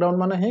মার্কডাউন,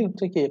 মানে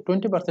হচ্ছে কি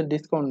 20%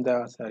 ডিসকাউন্ট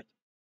দেওয়া আছে আর কি।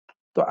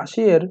 তো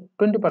 80 এর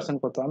 20%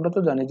 কত, আমরা তো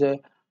জানি যে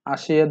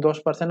 80 এর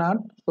 10% 8,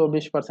 তো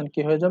 20%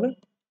 কি হয়ে যাবে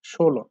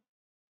 16,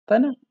 তাই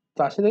না। তো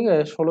 80 থেকে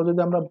 16 যদি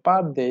আমরা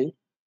বাদ দেই,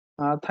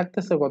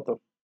 থাকতেছে কত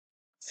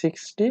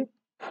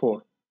 64।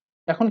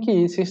 এখন কি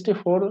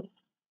 64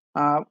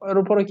 এর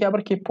উপরে কি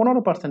আবার কি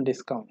 15%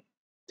 ডিসকাউন্ট,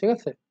 ঠিক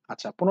আছে।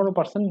 আচ্ছা,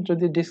 15%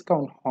 যদি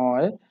ডিসকাউন্ট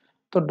হয়,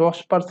 তো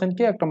 10%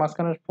 কি একটা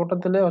মাঝখানে ফোটা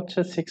দিলে হচ্ছে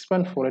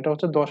 6.4, এটা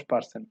হচ্ছে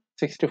 10%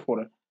 64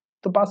 এর,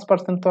 তো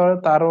 5% তো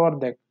তারও আর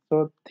দেখ, তো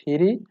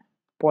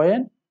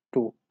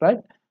 3.2,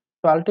 রাইট।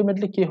 তো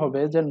আলটিমেটলি কি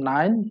হবে যে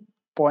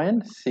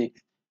 9.6,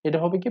 এটা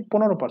হবে কি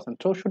 15%,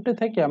 64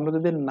 থেকে আমরা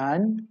যদি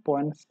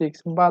 9.6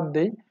 বাদ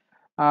দেই,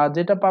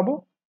 যেটা পাবো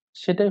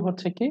সেটাই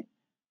হচ্ছে কি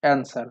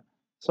অ্যান্সার।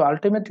 সো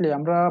আলটিমেটলি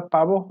আমরা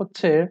পাবো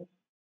হচ্ছে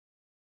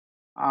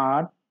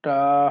 8,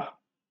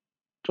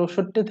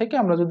 64 থেকে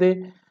আমরা যদি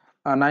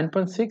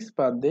 9.6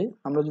 বাদ দিই,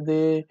 আমরা যদি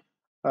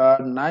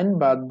 9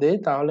 বাদ দিই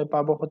তাহলে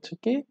পাবো হচ্ছে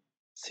কি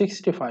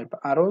 65,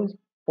 আরো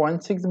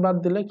 0.6 বাদ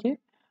দিলে কি,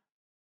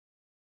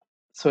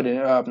 সরি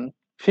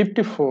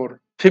 54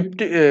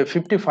 50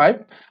 55,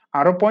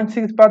 আরো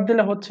 0.6 বাদ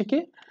দিলে হচ্ছে কি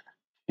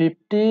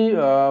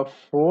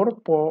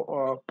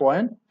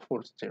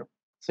 54.40,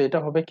 সেটা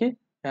হবে কি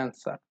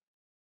অ্যান্সার,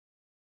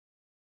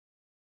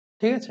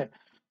 ঠিক আছে।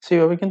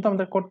 সেভাবে কিন্তু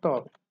আমাদের করতে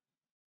হবে।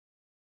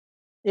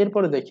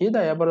 এরপরে দেখি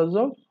the average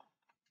of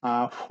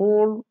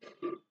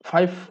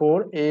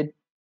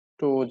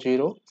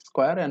 454,820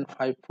 square and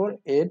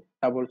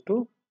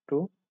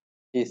 548,222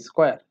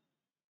 square,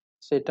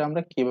 সেটা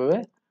আমরা কিভাবে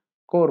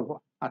করব।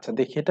 আচ্ছা,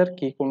 দেখি এটার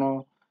কি কোনো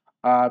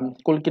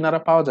কুল কিনারা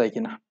পাওয়া যায়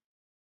কিনা।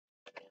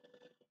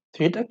 তো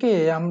এটাকে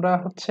আমরা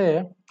হচ্ছে,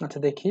 আচ্ছা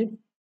দেখি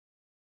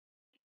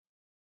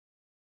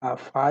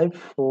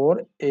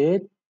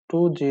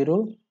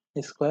 54820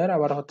 স্কোয়ার,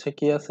 আবার হচ্ছে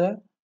কি আছে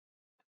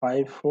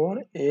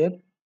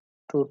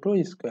 54822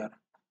 স্কোয়ার,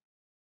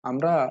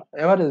 আমরা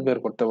এভারেজ বের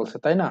করতে বলছে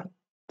তাই না।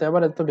 তো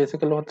এবারে তো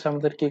বেসিক্যালি হচ্ছে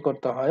আমাদের কি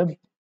করতে হয়,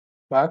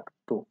 ভাগ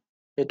 2,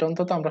 এটা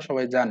অন্তত আমরা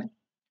সবাই জানি।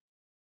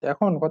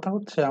 এখন কথা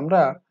হচ্ছে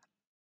আমরা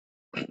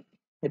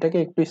এটাকে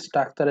একটু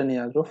স্ট্রাকচারে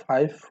নিয়ে আসবো,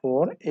 5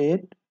 4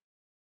 8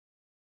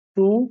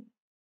 2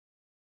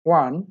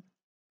 1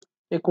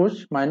 21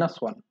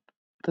 -1।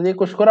 তো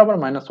 21 করে আবার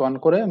 -1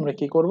 করে আমরা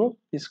কি করব,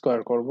 স্কয়ার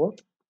করব।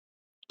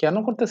 কেন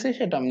করতেছি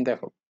সেটা আমি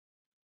দেখো,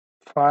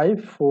 5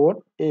 4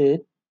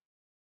 8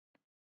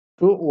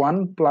 2 1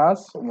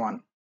 +1,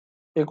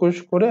 21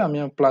 করে আমি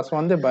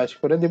 +1 দিয়ে 22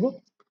 করে দিব।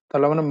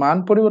 তাহলে মানে মান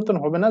পরিবর্তন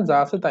হবে না, যা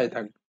আছে তাই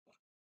থাকবে।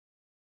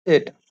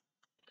 এটা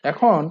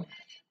এখন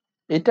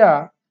এটা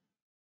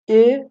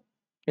এ,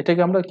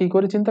 এটাকে আমরা কি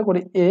করে চিন্তা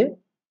করি, এ,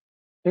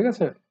 ঠিক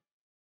আছে,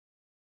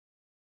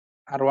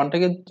 আর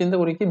ওয়ানটাকে চিন্তা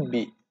করি কি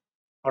বি,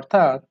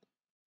 অর্থাৎ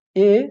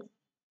এ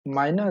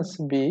মাইনাস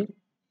বি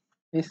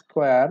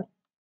স্কোয়ার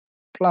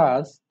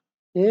প্লাস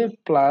এ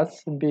প্লাস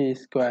বি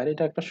স্কোয়ার,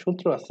 এটা একটা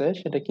সূত্র আছে,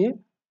 সেটা কি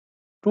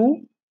 2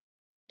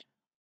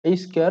 এ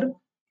square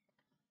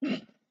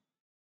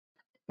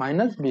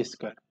minus B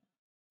square.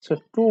 So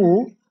 2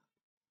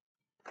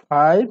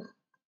 5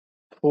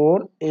 4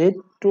 8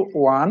 2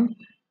 1,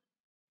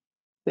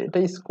 এটা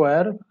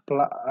স্কোয়ার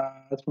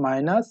প্লাস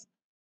মাইনাস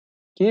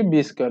কি বি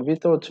স্কোয়ার, বি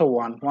তো হচ্ছে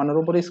 1, 1 এর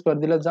উপরে স্কোয়ার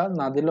দিলে যা,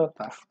 না দিলেও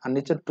তা, আর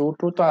নিচে 2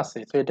 2 তো আছে,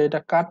 তো এটা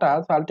কাটা,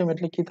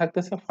 আলটিমেটলি কি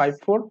থাকতেছে, 5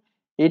 4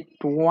 8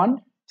 2 1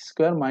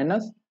 স্কোয়ার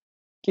মাইনাস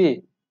কি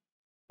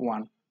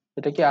 1।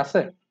 এটা কি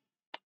আছে?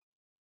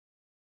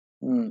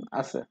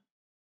 আছে।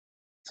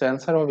 সো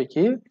অ্যান্সার হবে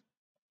কি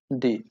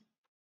ডি।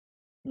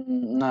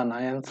 না না,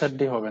 অ্যান্সার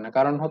ডি হবে না,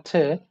 কারণ হচ্ছে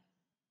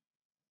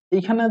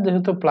এইখানে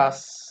যেহেতু প্লাস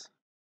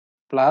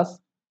প্লাস,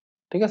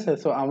 ঠিক আছে,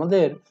 সো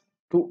আমাদের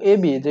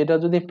 2ab যেটা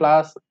যদি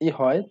প্লাস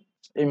হয়,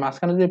 এই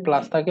মাঝখানে যদি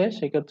প্লাস থাকে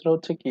সেক্ষেত্রে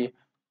হচ্ছে কি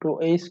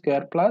 2a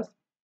square plus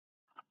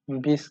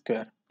B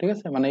square, ঠিক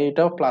আছে, মানে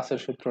এটাও প্লাসের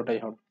সূত্রটাই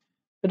হবে।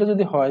 এটা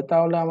যদি হয়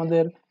তাহলে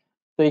আমাদের,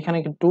 তো এখানে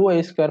কি 2a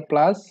square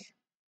plus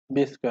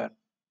B square,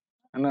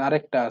 মানে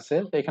আরেকটা আছে,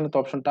 তো এখানে তো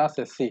অপশনটা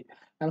আছে সি,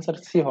 অ্যান্সার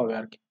সি হবে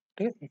আর কি,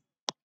 ঠিক আছে।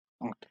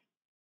 ওকে,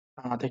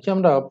 দেখি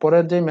আমরা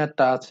পরের যে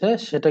ম্যাথটা আছে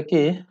সেটা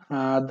কি,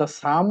 the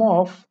some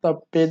of the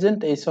present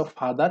age of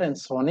father and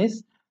Son is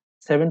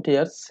 70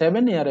 years,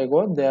 7 year ago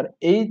their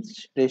age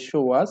ratio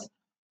was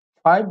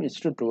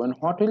 5:2, and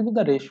what will be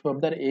the ratio of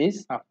their age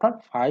after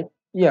 5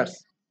 years?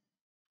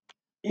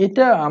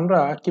 এটা আমরা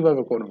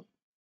কিভাবে করব?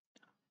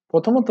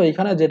 প্রথমত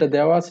এখানে যেটা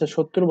দেওয়া আছে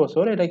 70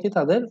 বছর, এটা কি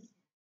তাদের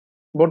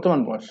বর্তমান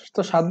বয়স, তো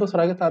 7 বছর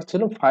আগে তার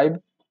ছিল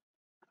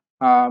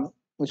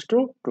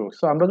 5:2,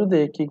 সো আমরা যদি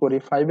কি করি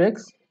 5x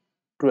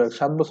 2x,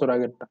 7 বছর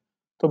আগেরটা,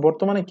 তো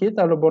বর্তমানে কি,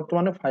 তাহলে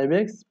বর্তমানে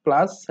 5x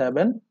প্লাস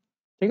 7,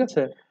 ঠিক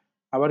আছে,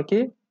 আবার কি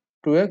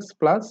 2x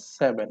প্লাস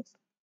 7।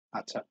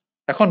 আচ্ছা,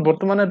 এখন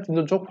বর্তমানের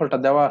যে যোগফলটা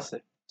দেওয়া আছে,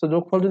 তো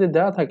যোগফল যদি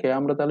দেওয়া থাকে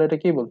আমরা তাহলে এটা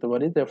কি বলতে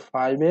পারি যে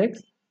 5x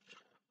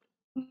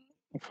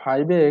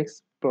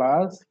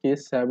প্লাস কি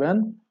 7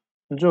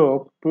 যোগ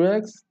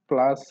 2x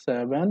plus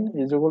 7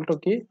 is equal to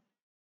কি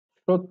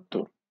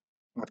 70।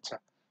 আচ্ছা,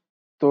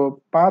 তো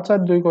 5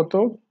 আর 2 কত,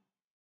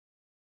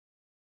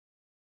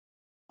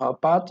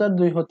 5 আর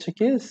 2 হচ্ছে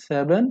কি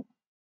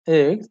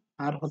 7x,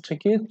 আর হচ্ছে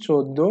কি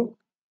 14,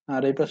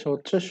 আর এই পাশে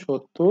হচ্ছে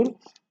 70,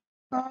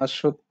 আর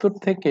 70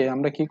 থেকে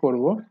আমরা কি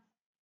করব,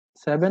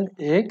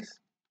 7x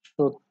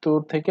 70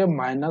 থেকে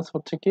মাইনাস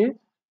হচ্ছে কি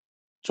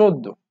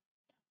 14,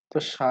 তো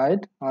 60,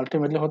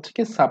 আলটিমেটলি হচ্ছে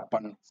কি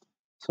 56।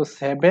 So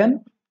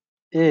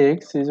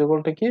 7x is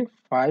equal to কি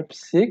 5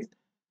 6,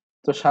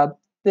 তো 7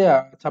 দিয়ে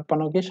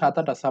 56 কি 7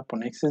 8 56,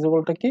 x ইজ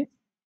ইকুয়াল টু কি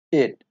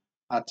 8।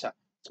 আচ্ছা,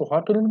 so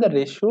what will be the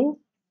ratio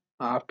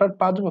after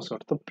 5 বছর,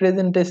 তো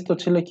প্রেজেন্ট টেন্স তো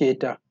ছিল কি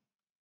এটা,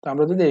 তো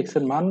আমরা যদি x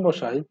এর মান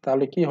বসাই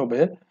তাহলে কি হবে,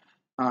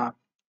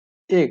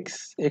 x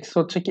x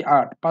হচ্ছে কি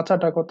 8, 5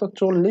 8 কত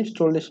 40,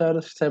 40 আর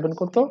 7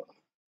 কত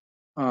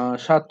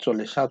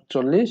 47,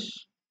 47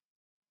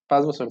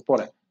 5 বছর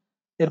পরে,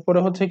 এরপরে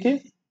হচ্ছে কি,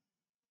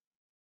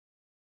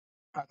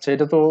 আচ্ছা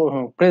এটা তো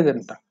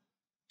প্রেজেন্টটা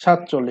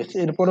 47,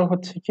 এরপরে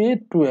হচ্ছে কি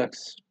 2x,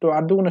 তো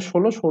 8 দুগুণে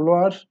 16, 16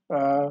 আর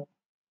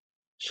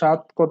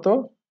 7 কত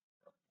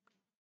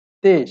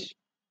 23।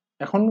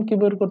 এখন কি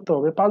বের করতে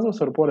হবে 5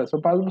 বছর পরে, তো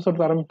 5 বছর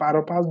তো আর আমি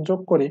আরো 5 যোগ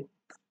করি,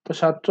 তো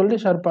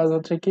 47 আর 5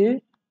 হচ্ছে কি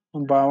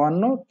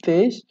 52,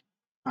 23,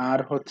 আর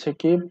হচ্ছে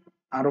কি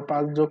আরো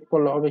 5 যোগ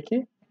করলে হবে কি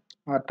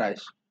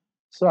 28।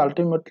 সো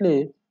আলটিমেটলি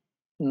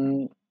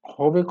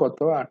হবে কত,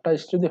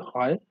 28 যদি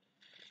হয়,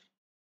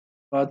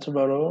 5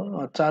 12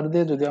 4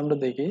 দিয়ে যদি আমরা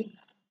দেখি,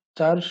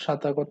 4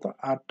 7 কত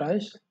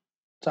 28,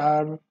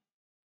 4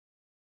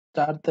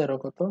 4 13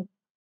 কত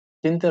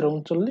 3 13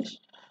 39,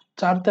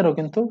 4 13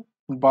 কিন্তু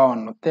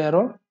 52,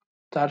 13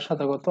 4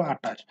 7 কত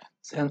 28,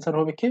 অ্যান্সার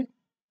হবে কি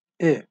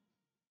এ।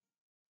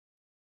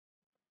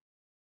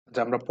 যে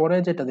আমরা পরে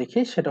যেটা দেখি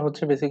সেটা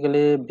হচ্ছে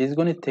বেসিক্যালি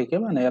বীজগণিত থেকে,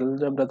 মানে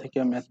অ্যালজেব্রা থেকে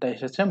ম্যাথটা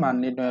এসেছে, মান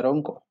নির্ণয়ের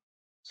অঙ্ক।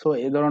 সো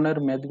এই ধরনের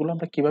ম্যাথ গুলো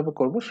আমরা কিভাবে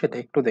করব সেটা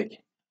একটু দেখি।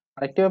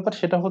 আরেকটা ব্যাপার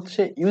সেটা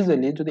হচ্ছে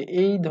ইউজুয়ালি যদি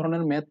এই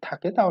ধরনের ম্যাথ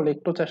থাকে তাহলে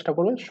একটু চেষ্টা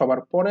করবে সবার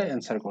পরে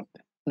অ্যান্সার করতে,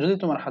 যদি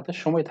তোমার হাতে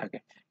সময় থাকে,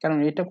 কারণ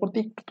এটা করতে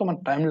একটু তোমার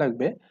টাইম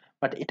লাগবে,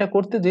 বাট এটা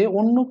করতে যে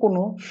অন্য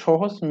কোনো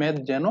সহজ ম্যাথ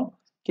যেন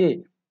কি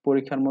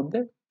পরীক্ষার মধ্যে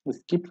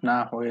স্কিপ না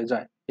হয়ে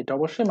যায়, এটা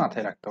অবশ্যই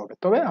মাথায় রাখতে হবে।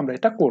 তবে আমরা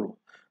এটা করব।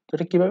 তো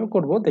এটা কিভাবে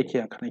করব দেখি,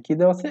 এখানে কি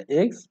দেওয়া আছে,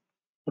 x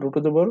root to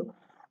the power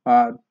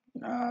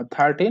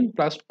 13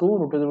 plus 2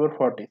 root to the পাওয়ার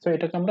 40। তো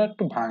এটাকে আমরা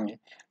একটু ভাঙি।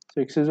 তো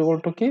এক্স ইজ ইকুয়াল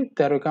টু কি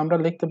 13 কে আমরা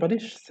লিখতে পারি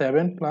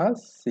 7 প্লাস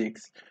 6,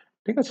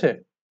 ঠিক আছে,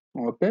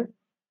 ওকে।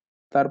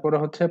 তারপরে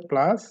হচ্ছে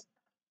প্লাস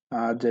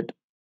যেটা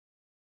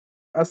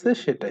আছে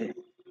সেটাই।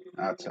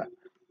 আচ্ছা,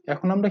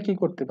 এখন আমরা কি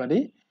করতে পারি,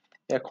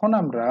 এখন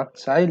আমরা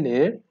চাইলে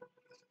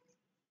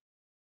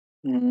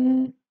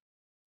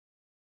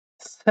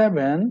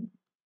 7,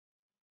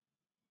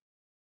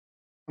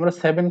 আমরা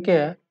 7 কে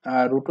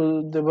রুট টু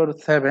দি পাওয়ার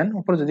 7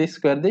 উপরে যদি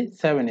স্কোয়ার দিই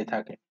 7ই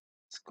থাকে,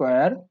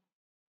 স্কোয়ার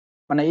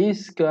মানে a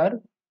square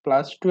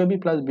plus 2ab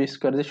plus b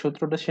square যে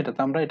সূত্রটা, সেটাতে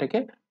আমরা এটাকে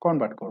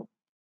কনভার্ট করব,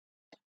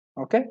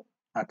 ওকে।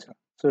 আচ্ছা,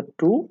 সো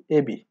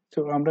 2ab, সো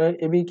আমরা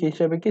ab কি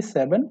হিসাবে কি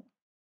 7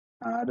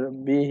 আর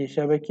b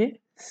হিসাবে কি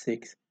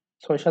 6,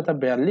 6 7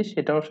 42,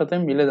 এটার সাথে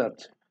মিলে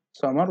যাচ্ছে।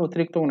 সো আমার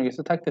অতিরিক্ত কোনো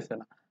কিছু থাকতেছে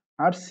না।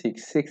 আর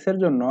 6 এর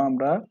জন্য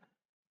আমরা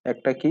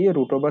একটা কি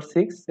রুট ওভার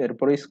 6,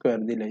 এরপরে স্কোয়ার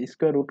দিলে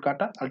স্কোয়ার রুট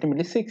কাটা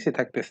আলটিমেটলি 6ই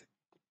থাকতেছে।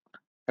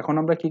 এখন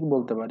আমরা কি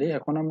বলতে পারি,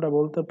 এখন আমরা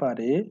বলতে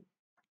পারি,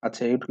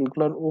 আচ্ছা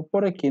এইগুলোর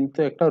উপরে কিন্তু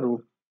একটা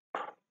রুট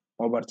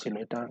ওভার ছিল,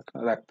 এটা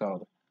রাখতে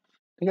হবে,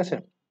 ঠিক আছে।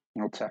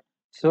 আচ্ছা,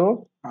 সো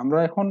আমরা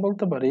এখন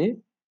বলতে পারি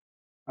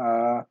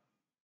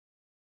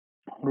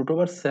রুট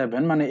ওভার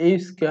 7 মানে a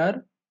square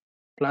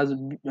plus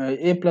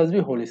a plus B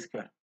whole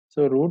square, so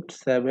root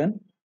 7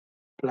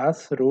 plus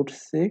root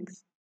 6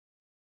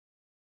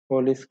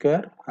 whole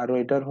square, আর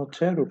ওইটার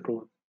হচ্ছে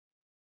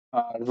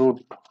রুট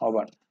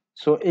ওভার।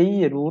 সো এই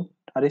রুট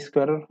আর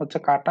স্কোয়ার হচ্ছে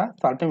কাটা,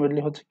 তো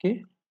আলটিমেটলি হচ্ছে কি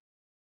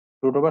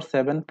root over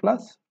 7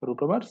 plus root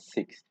over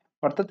 6,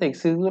 অর্থাৎ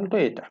এক্স ইকুয়াল টু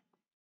এটা।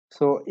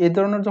 সো এই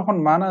ধরনের যখন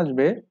মান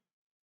আসবে,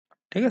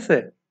 ঠিক আছে,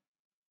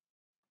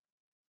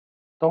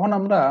 তখন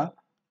আমরা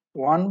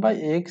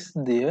 1/x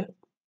দিয়ে,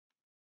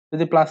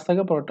 যদি প্লাস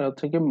থাকে পরটা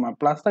হচ্ছে কি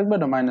প্লাস থাকবে,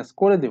 এটা মাইনাস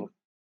করে দিব,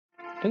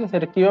 ঠিক আছে।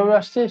 এটা কিভাবে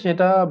আসছে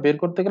সেটা বের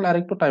করতে গেলে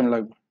আরেকটু টাইম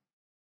লাগবে,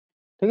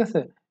 ঠিক আছে।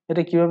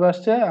 এটা কিভাবে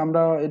আসছে,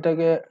 আমরা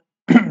এটাকে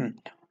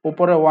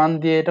উপরে 1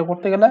 দিয়ে এটা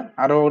করতে গেলে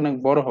আরো অনেক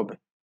বড় হবে,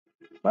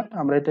 বাট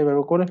আমরা এটা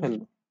এভাবে করে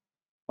ফেলবো।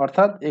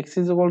 অর্থাৎ এক্স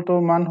ইজ ইকুয়াল টু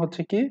মান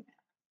হচ্ছে কি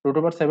রুট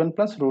ওভার 7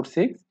 প্লাস রুট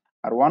 6,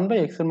 আর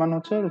 1/x এর মান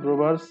হচ্ছে রুট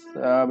ওভার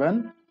 7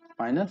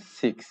 মাইনাস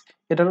 6।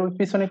 এটার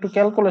পিছনে একটু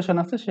ক্যালকুলেশন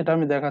আছে, সেটা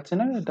আমি দেখাচ্ছি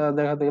না, এটা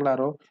দেখাতে গেলে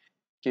আরো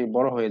কি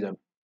বড় হয়ে যাবে।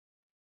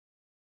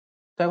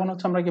 তো এখন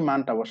হচ্ছে আমরা কি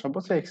মানটা বসাবো,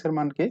 সো এক্স এর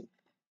মান কি,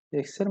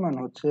 এক্স এর মান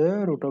হচ্ছে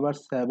রুট ওভার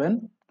 7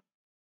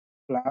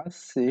 প্লাস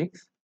 6,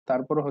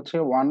 তারপরে হচ্ছে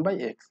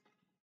 1/x,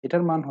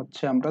 এটার মান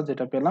হচ্ছে আমরা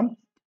যেটা পেলাম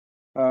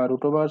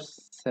রুট ওভার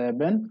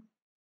 7,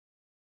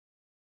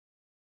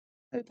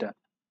 এটা,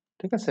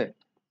 ঠিক আছে।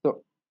 তো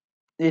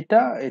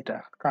এটা এটা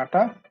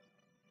কাটা,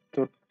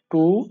 তো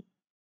 2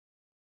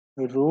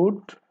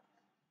 রুট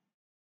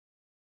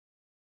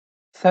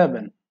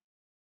 7,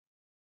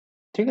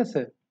 ঠিক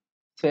আছে।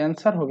 সে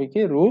অ্যান্সার হবে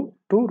কি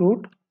 2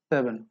 রুট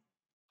 7,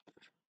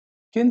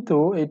 কিন্তু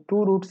এই 2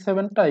 রুট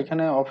 7টা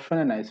এখানে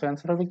অপশনে নাই, সো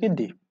অ্যান্সার হবে কি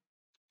ডি।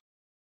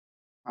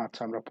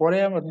 আচ্ছা, আমরা পরে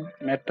আবার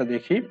ম্যাথটা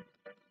দেখি।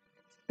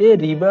 A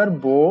river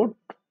boat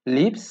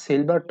leaves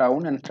Silver Town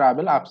and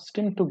travel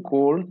upstream to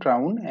Gold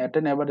Town at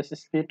an average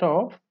speed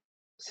of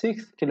 6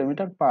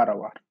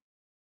 কিলোমিটার/আওয়ার।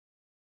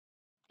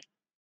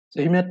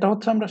 এই ম্যাথটা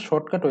হচ্ছে আমরা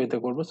শর্টকাট ওয়েতে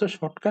করবো। সো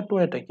শর্টকাট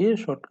ওয়েটা কি,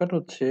 শর্টকাট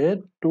হচ্ছে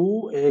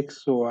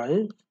 2xy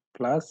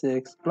plus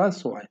x plus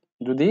Y,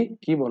 যদি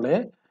কি বলে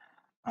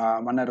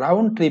মানে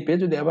রাউন্ড ট্রিপে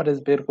যদি এভারেজ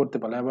বের করতে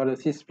পারে, এভারেজ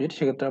স্পিড,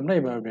 সেক্ষেত্রে আমরা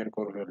এইভাবে বের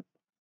করবো।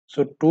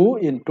 সো 2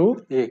 ×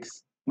 x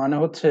মানে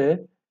হচ্ছে,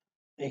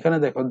 এখানে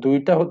দেখো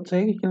দুইটা হচ্ছে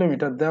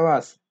কিলোমিটার দেওয়া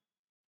আছে,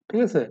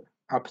 ঠিক আছে,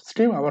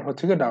 আপস্ট্রিম আবার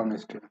হচ্ছে কি ডাউন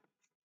স্ট্রিম,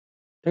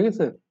 ঠিক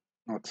আছে।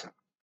 আচ্ছা,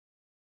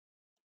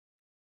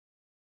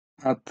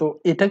 তো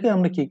এটাকে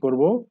আমরা কি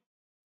করব,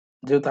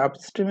 যেহেতু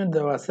আপস্ট্রিমে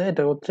দেওয়া আছে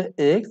এটা হচ্ছে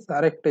এক্স,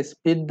 আর একটা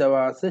স্পিড দেওয়া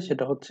আছে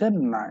সেটা হচ্ছে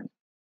 9,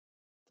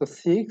 তো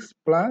 6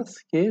 +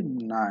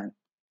 9,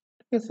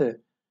 ঠিক আছে।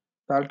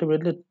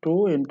 আলটিমেটলি 2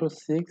 ×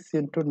 6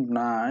 ×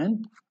 9,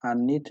 আর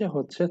নিচে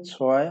হচ্ছে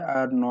 6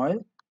 আর 9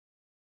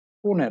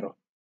 15।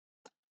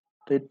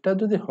 তো এটা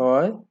যদি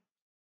হয়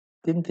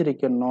 3 × 3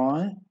 =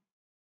 9,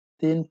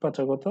 3 × 5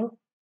 = কত,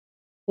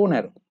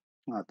 15।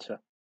 আচ্ছা,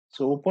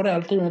 সো উপরে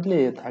আলটিমেটলি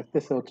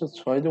থাকতেছে হচ্ছে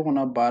 6 ×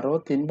 12,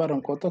 3 × 12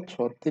 কত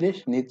 36,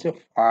 নিচে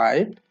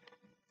 5,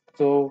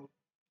 তো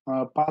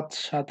 5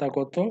 × 7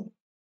 কত,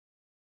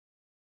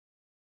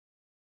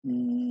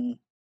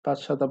 5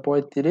 × 7 =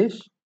 35,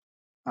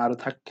 আর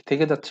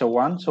থেকে যাচ্ছে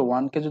 1, সো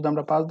 1 কে যদি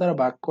আমরা 5 দ্বারা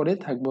ভাগ করি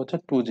থাকবে হচ্ছে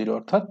 20,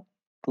 অর্থাৎ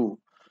 2।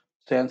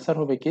 সো অ্যান্সার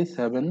হবে কি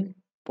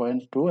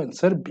 7.2,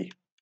 অ্যান্সার বি।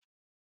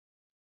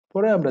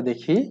 পরে আমরা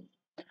দেখি,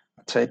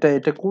 আচ্ছা এটা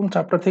এটা কোন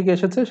চ্যাপ্টার থেকে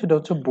এসেছে, সেটা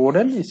হচ্ছে বোর্ড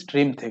এন্ড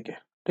স্ট্রিম থেকে,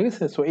 ঠিক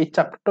আছে। সো এই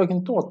চ্যাপ্টারটা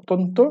কিন্তু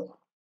অত্যন্ত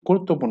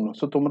গুরুত্বপূর্ণ,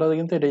 সো তোমরা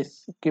কিন্তু এটা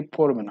স্কিপ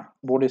করবে না।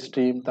 বোর্ড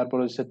স্ট্রিম, তারপর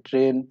হচ্ছে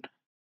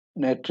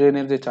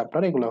ট্রেনের যে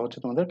চ্যাপ্টার, এগুলো হচ্ছে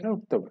তোমাদেরকে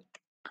করতে হবে।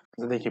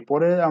 দেখি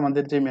পরে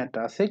আমাদের যে ম্যাথটা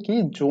আছে কি,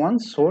 জোয়ান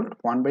sold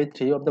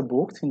 1/3 of the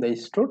books in the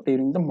store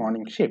during the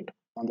morning shift.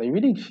 On the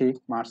evening shift,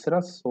 Marcella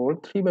sold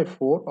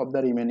 3/4 of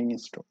the remaining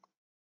stock,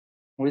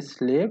 which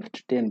left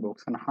 10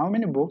 books. And how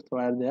many books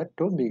were there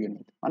to begin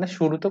with? মানে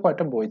শুরুতে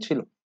কয়টা বই ছিল?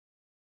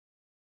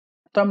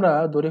 তো আমরা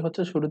ধরি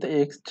হচ্ছে শুরুতে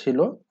x ছিল,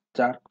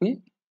 যার কি,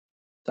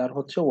 যার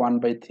হচ্ছে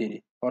 1/3,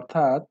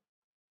 অর্থাৎ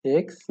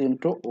x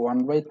ইন্টু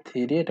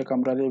 1/3, এটাকে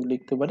আমরা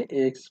লিখতে পারি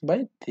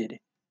x/3।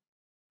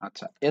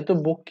 আচ্ছা, এত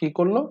বুক কি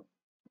করলো,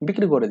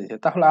 বিক্রি করে দিছে।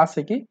 তাহলে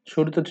আছে কি,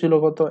 শুরুতে ছিল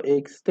কত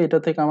এক্স, তো এটা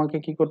থেকে আমাকে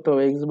কি করতে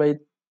হবে,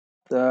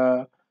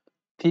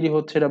 x/3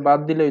 হচ্ছে, এটা বাদ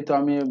দিলেই তো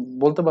আমি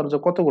বলতে পারবো যে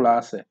কতগুলো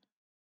আছে,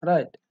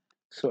 রাইট?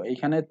 সো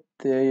এখানে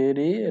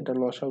 3, এটা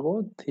লসাগু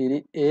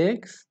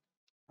 3x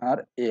আর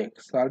x,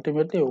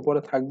 আলটিমেটলি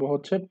উপরে থাকবে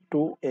হচ্ছে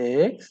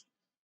 2x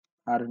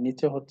আর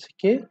নিচে হচ্ছে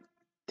কি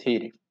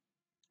 3।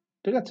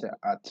 ঠিক আছে।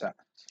 আচ্ছা,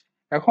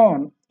 এখন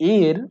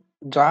এর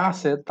যা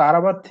আছে তার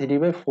আবার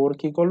 3/4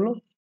 কি করলো,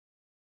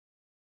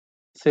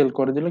 সেল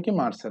করে দিল কি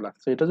মার্সেলা।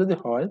 তো এটা যদি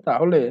হয়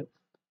তাহলে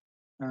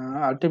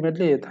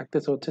আলটিমেটলি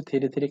থাকতেছে হচ্ছে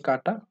 3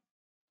 কাটা,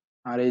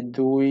 আর এই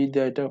 2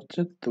 দিয়ে এটা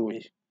হচ্ছে 2,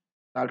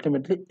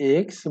 আলটিমেটলি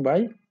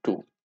x/2।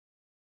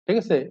 ঠিক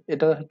আছে,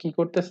 এটা কি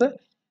করতেছে,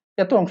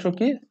 এত অংশ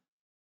কি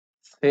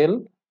সেল,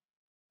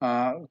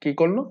 কি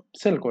করলো,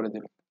 সেল করে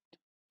দিল।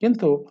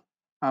 কিন্তু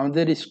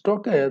আমাদের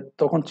স্টকে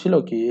তখন ছিল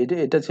কি,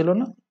 এটা ছিল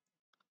না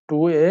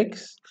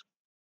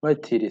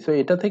 2x/3, সো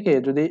এটা থেকে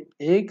যদি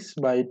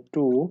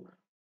x/2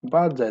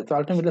 বাদ যায় তো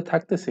আলটিমেটলি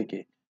থাকতেছে কি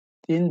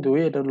 3 2,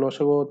 এটার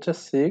লসাগু হচ্ছে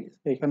 6,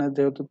 এখানে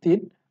যেহেতু 3,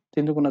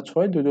 3 দুগুণে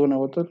 6, 2 দুগুণে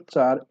কত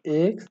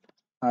 4x,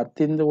 আর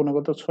 3 দুগুণে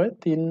কত 6,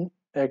 3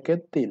 একে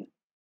 3,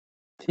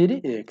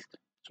 3x।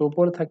 সো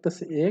উপরে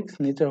থাকতেছে x,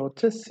 নিচে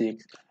হচ্ছে 6,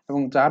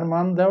 এবং যার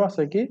মান দেওয়া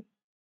আছে কি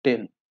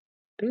 10।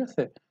 ঠিক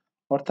আছে,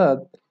 অর্থাৎ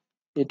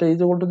এটা ইজ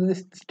ইকুয়াল টু যদি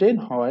 10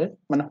 হয়,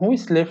 মানে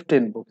হুইচ লেফট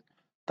 10 বুক,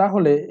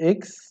 তাহলে x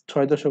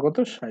 6 কত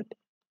 60,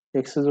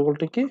 x ইজ ইকুয়াল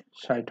টু কি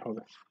 60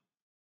 হবে।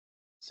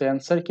 সো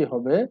অ্যান্সার কি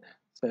হবে,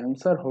 সো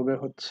অ্যান্সার হবে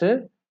হচ্ছে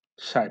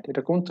 60।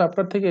 এটা কোন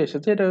চ্যাপ্টার থেকে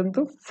এসেছে, এটা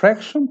কিন্তু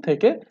ফ্র্যাকশন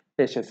থেকে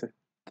এসেছে।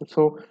 তো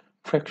সো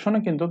ফ্র্যাকশনে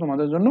কিন্তু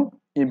তোমাদের জন্য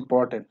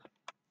ইম্পর্টেন্ট।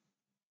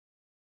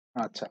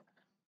 আচ্ছা,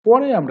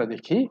 পরে আমরা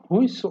দেখি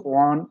which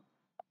one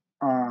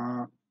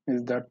is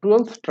the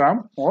 12th term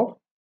of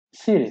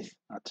series.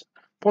 আচ্ছা,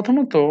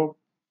 প্রথমত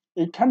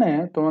এখানে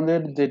তোমাদের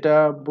যেটা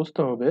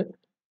বুঝতে হবে,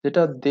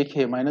 যেটা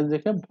দেখে মাইনাস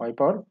দেখে ভয়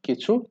পাওয়ার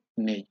কিছু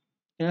নেই।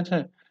 ঠিক আছে,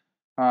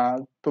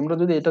 তোমরা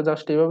যদি এটা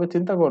জাস্ট এভাবে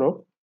চিন্তা করো,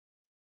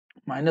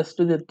 মাইনাস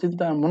যদি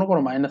চিন্তা মনে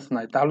করো মাইনাস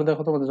নাই, তাহলে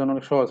দেখো তোমাদের জন্য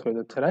অনেক সহজ হয়ে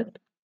যাচ্ছে, রাইট?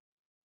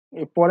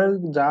 এই পরের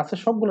যা আছে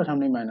সবগুলো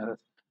সামনে মাইনাস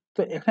আছে।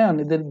 তো এখানে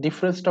এদের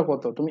ডিফারেন্সটা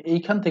কত, তুমি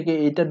এইখান থেকে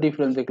এইটার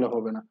ডিফারেন্স দেখলে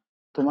হবে না,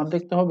 তোমার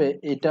দেখতে হবে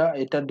এটা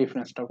এটার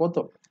ডিফারেন্সটা কত।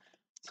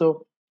 সো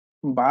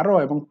 12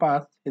 এবং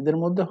 5 এদের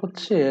মধ্যে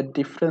হচ্ছে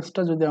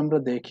ডিফারেন্সটা যদি আমরা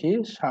দেখি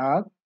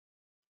 7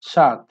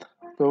 7,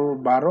 তো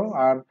 12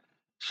 আর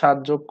 7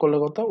 যোগ করলে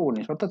কত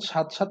 19, অর্থাৎ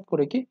 7 7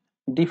 করে কি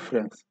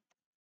ডিফারেন্স।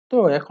 তো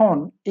এখন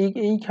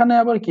এইখানে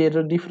আবার কি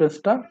এটার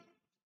ডিফারেন্সটা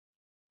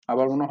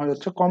আবার মনে হয়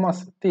হচ্ছে কম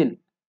আছে 3,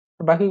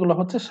 বাকিগুলো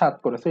হচ্ছে 7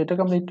 করে। তো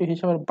এটাকে আমরা একটু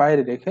হিসাবের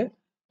বাইরে রেখে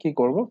কি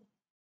করব,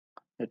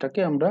 এটাকে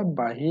আমরা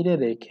বাহিরে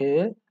রেখে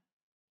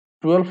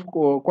 12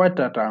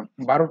 কয়টা টার্ম,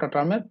 12টা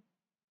টার্মের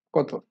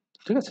কত।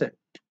 ঠিক আছে,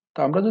 তো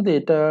আমরা যদি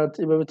এটা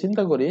এভাবে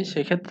চিন্তা করি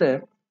সেক্ষেত্রে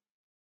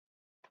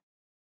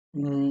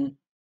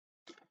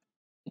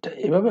এটা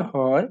এভাবে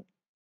হয়,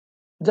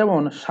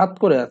 যেমন 7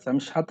 করে আছে,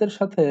 আমি 7-এর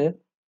সাথে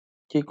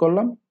কি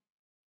করলাম,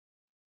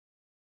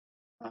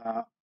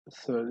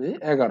 সরি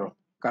 11,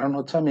 কারণ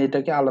হচ্ছে আমি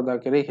এটাকে আলাদা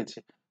করে রেখেছি।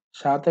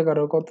 7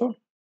 11 কত,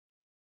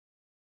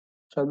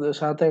 7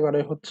 7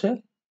 11 হচ্ছে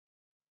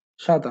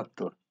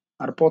 77,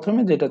 আর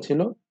প্রথমে যেটা ছিল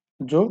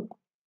যোগ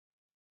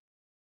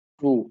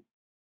 2।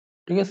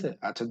 ঠিক আছে,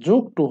 আচ্ছা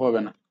যোগ 2 হবে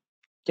না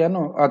কেন,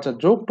 আচ্ছা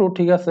যোগ 2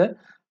 ঠিক আছে,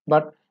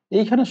 বাট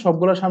এইখানে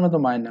সবগুলোর সামনে তো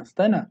মাইনাস,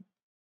 তাই না?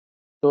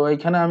 তো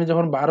এইখানে আমি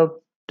যখন 12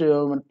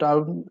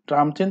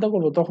 ট্রাম চিন্তা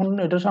করবো তখন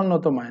এটার সামনে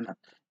তো মাইনাস,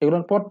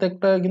 এগুলোর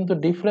প্রত্যেকটা কিন্তু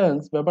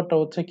ডিফারেন্স, ব্যাপারটা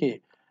হচ্ছে কি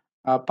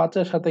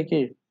 5-এর সাথে কি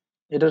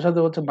এটার সাথে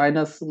হচ্ছে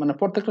মাইনাস, মানে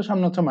প্রত্যেকটার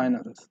সামনে হচ্ছে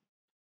মাইনাস আছে।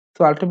 তো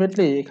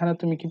আলটিমেটলি এখানে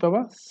তুমি কি পাবা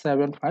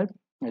 7 5,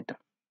 এটা।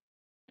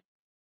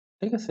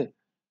 ঠিক আছে,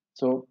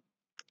 তো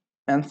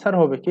অ্যান্সার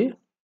হবে কি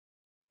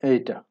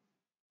এইটা।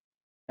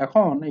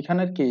 এখন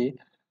এখানে কি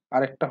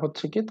আরেকটা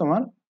হচ্ছে কি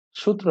তোমার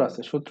সূত্র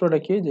আছে, সূত্রটা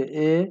কি যে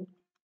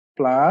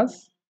প্লাস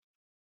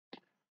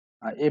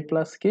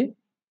প্লাস কি,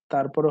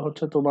 তারপরে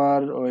হচ্ছে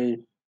তোমার ওই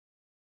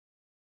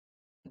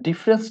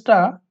ডিফারেন্সটা,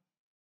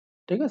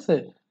 ঠিক আছে,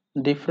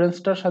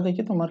 ডিফারেন্সটার সাথে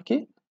কি তোমার কি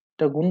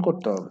এটা গুণ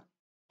করতে হবে।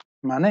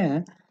 মানে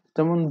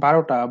যেমন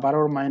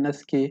 12র মাইনাস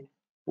কি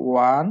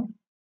 1,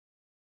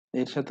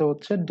 এর সাথে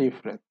হচ্ছে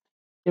ডিফারেন্স,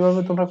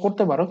 এভাবে তোমরা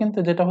করতে পারো। কিন্তু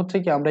যেটা হচ্ছে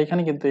কি আমরা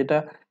এখানে কিন্তু এটা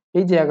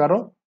এই যে 11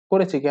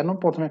 করেছি কেন,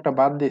 প্রথমে একটা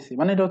বাদ দিয়েছি,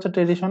 মানে এটা হচ্ছে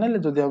ট্রেডিশনাল,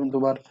 যদি আমি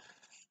দুবার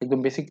একদম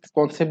বেসিক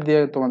কনসেপ্ট দিয়ে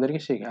তোমাদেরকে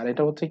শেখাই, আর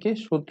এটা হচ্ছে কি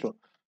সূত্র।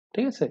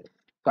 ঠিক আছে,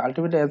 তো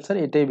আলটিমেট অ্যান্সার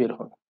এটাই বের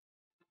হবে।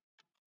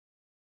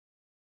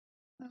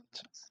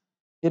 আচ্ছা,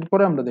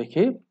 এরপরে আমরা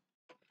দেখি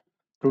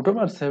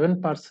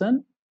 7%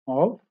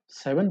 of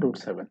 7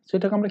 √7,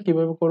 সেটাকে আমরা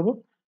কিভাবে করব?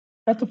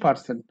 এত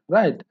পার্সেন্ট,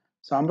 রাইট?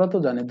 সো আমরা তো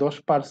জানি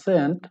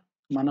 10%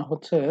 মানে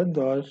হচ্ছে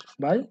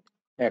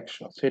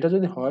 10/100, সেটা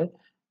যদি হয়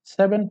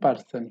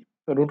 7%,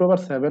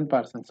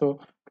 √7%, সো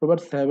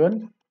 √7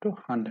 টু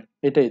 100,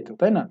 এটাই তো,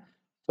 তাই না?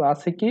 তো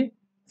আছে কি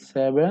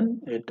 7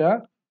 এটা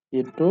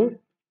ইন্টু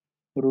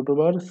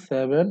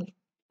 √7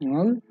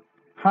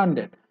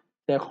 100।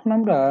 এখন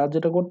আমরা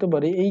যেটা করতে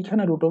পারি,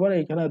 এইখানে √,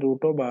 এইখানে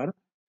 √,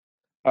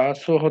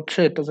 সো হচ্ছে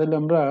এটা চাইলে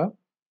আমরা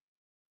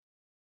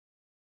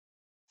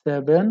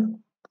 7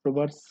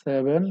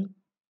 √7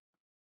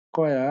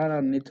 স্কয়ার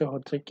আর নিচে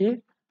হচ্ছে কি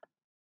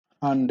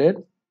 100,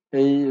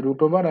 এই √,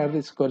 আর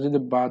স্কয়ার যদি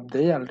বাদ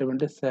দেই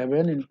আলটিমেটলি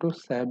 7 ×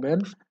 7,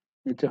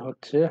 নিচে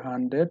হচ্ছে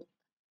 100,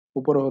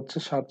 উপরে হচ্ছে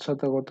 7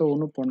 7 কত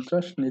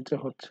 49, নিচে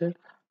হচ্ছে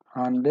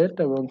 100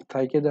 এবং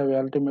থেকে যাবে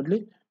আলটিমেটলি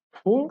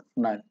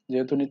 49,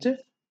 যেহেতু নিচে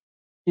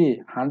কি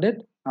 100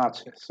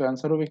 আছে, সো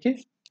অ্যান্সার হবে কি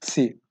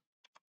সি।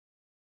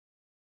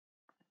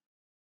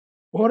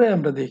 পরে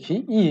আমরা দেখি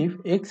if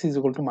x is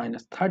equal to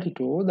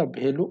 -32, the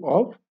value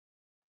of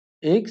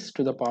x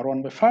to the power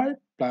 1/5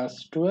 plus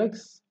 2x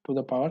to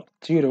the power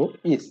 0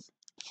 is,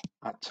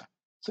 আচ্ছা,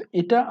 সো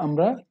এটা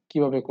আমরা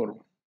কিভাবে করব?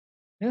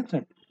 ঠিক আছে,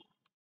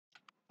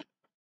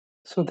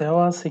 সো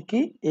দেওয়া আছে কি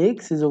x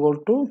is equal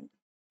to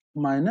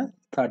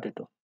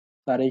 -32,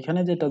 আর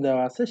এখানে যেটা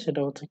দেওয়া আছে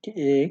সেটা হচ্ছে কি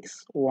x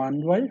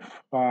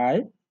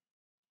 1/5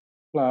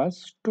 plus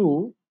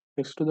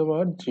 2x to the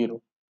power 0,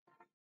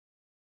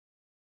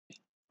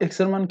 x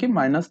এর মান কি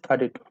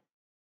 -32,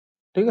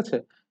 ঠিক আছে?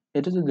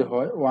 এটা যদি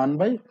হয়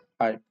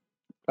 1/5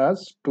 প্লাস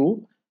 2,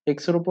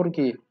 এক্স এর উপর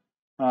কি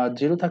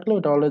 0 থাকলে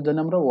ওটা অলওয়েজ জানি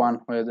আমরা 1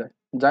 হয়ে যায়,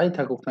 যাই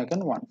থাকুক না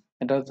কেন 1,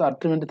 এটা হচ্ছে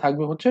আলটিমেটলি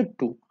থাকবে হচ্ছে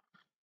 2।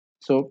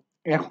 সো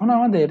এখন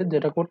আমাদের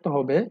যেটা করতে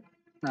হবে,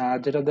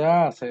 যেটা দেওয়া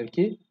আছে আর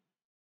কি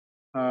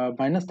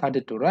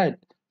 -32, রাইট?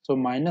 সো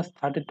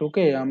 -32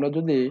 কে আমরা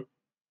যদি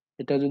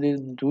এটা যদি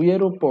 2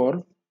 এর উপর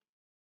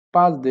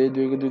 5 দেই,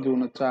 2 কে 2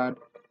 দুগুণে 4,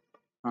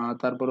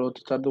 তারপরে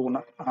হচ্ছে 4 দুগুণা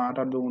 8,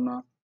 8 দুগুণা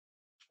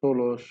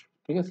 16,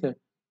 ঠিক আছে?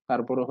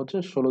 তারপরে হচ্ছে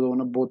 16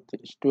 দুগুণে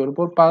 32, 2 এর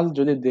উপর 5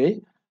 যদি দেই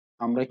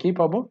আমরা কি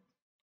পাবো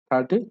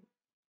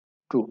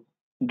 32,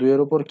 2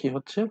 এর উপর কি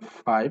হচ্ছে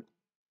 5,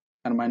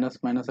 আর মাইনাস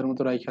মাইনাসের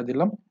মতো রাইখা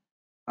দিলাম,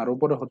 আর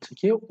উপরে হচ্ছে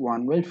কি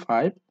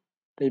 1/5,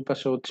 এই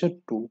পাশে হচ্ছে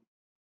 2,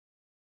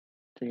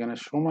 এখানে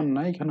সমান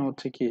না, এখানে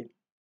হচ্ছে কি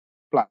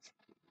প্লাস।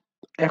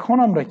 এখন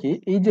আমরা কি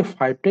এই যে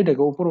 5টা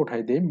এটাকে উপরে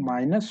উঠাই দিই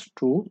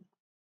 -2,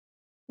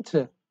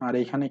 আচ্ছা, আর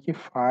এখানে কি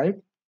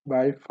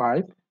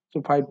 5/5, তো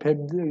 5 5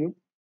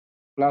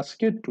 প্লাস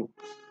কি 2,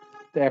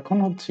 তো এখন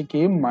হচ্ছে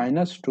কি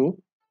 -2,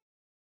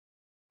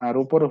 আর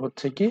উপরে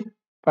হচ্ছে কি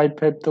 5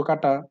 5 তো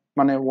কাটা,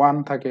 মানে 1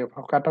 থাকে,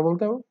 কাটা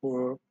বলতে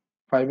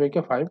 5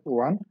 একে 5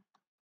 1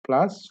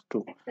 প্লাস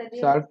 2,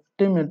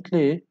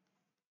 আলটিমেটলি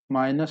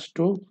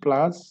 -2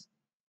 প্লাস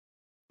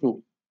 2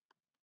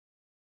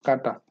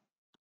 কাটা,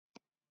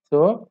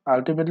 তো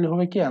আলটিমেটলি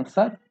হবে কি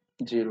অ্যান্সার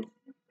 0।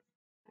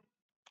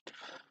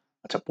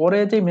 আচ্ছা, পরে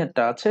যে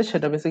ম্যাথটা আছে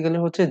সেটা বেসিক্যালি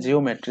হচ্ছে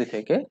জিওমেট্রি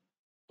থেকে,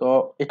 তো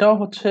এটাও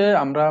হচ্ছে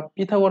আমরা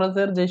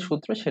পিথাগোরাসের যে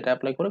সূত্র সেটা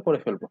অ্যাপ্লাই করে করে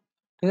ফেলবো,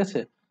 ঠিক আছে?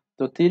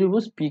 তো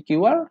ত্রিভুজ P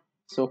Q R,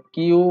 so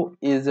Q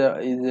is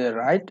a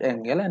right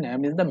angle and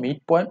m is the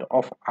midpoint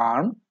of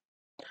arm,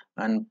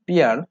 and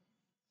PR,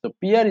 so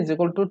PR is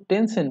equal to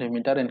 10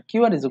 centimeter and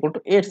QR is equal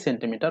to 8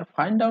 centimeter,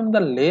 find out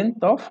the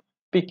length of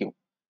PQ।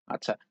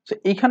 আচ্ছা, তো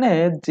এখানে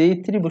যে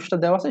ত্রিভুজটা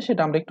দেওয়া আছে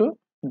সেটা আমরা একটু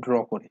draw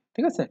করি,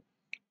 ঠিক আছে?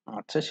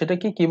 আচ্ছা, সেটা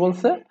কি কি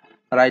বলছে?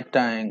 রাইট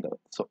ট্রায়াঙ্গেল,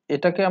 সো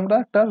এটাকে আমরা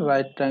একটা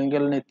রাইট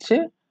ট্রায়াঙ্গেল নিচ্ছি,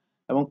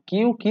 এবং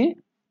কিউ কি,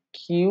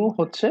 কিউ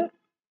হচ্ছে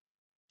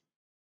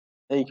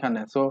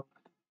এইখানে, সো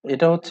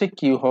এটা হচ্ছে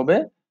কিউ হবে,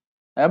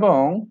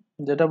 এবং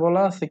যেটা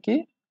বলা আছে কি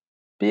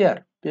পিআর,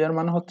 পিআর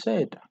মানে হচ্ছে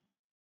এটা,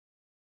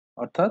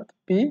 অর্থাৎ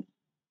পি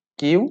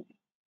কিউ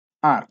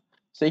আর।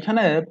 সো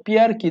এখানে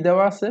পিআর কি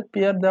দেওয়া আছে,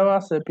 পিআর দেওয়া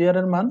আছে, পিআর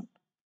এর মান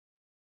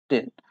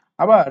 10,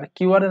 আবার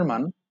কিউআর এর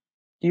মান,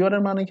 কিউআর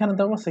এর মান এখানে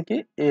দেওয়া আছে কি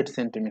 8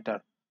 সেন্টিমিটার,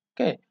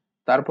 ওকে?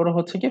 তারপরে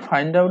হচ্ছে কি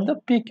find out the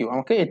P Q,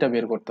 আমাকে এটা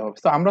বের করতে হবে।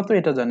 তো আমরা তো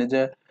এটা জানি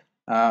যে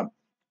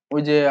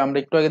ওই যে আমরা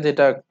একটু আগে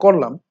যেটা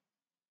করলাম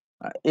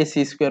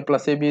AC square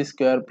plus AB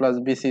square plus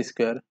BC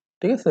square,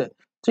 ঠিক আছে?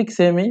 ঠিক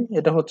সেমই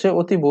এটা হচ্ছে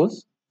অতিভুজ,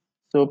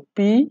 তো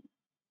P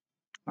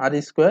R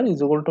square is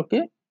equal to কি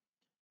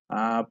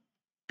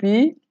P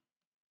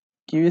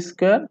Q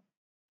square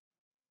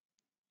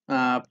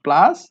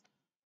plus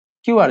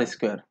Q R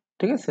square,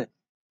 ঠিক আছে?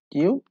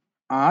 কিউ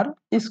আর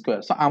স্কোয়ার,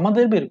 সো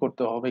আমাদের বের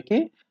করতে হবে কি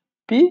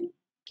পি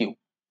কিউ,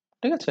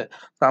 ঠিক আছে?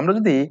 তো আমরা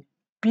যদি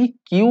পি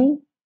কিউ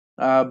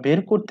বের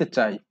করতে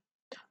চাই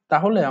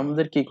তাহলে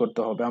আমাদের কি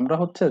করতে হবে, আমরা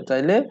হচ্ছে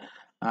চাইলে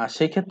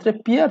সেক্ষেত্রে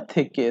পিআর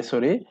থেকে,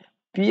 সরি,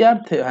 পিআর,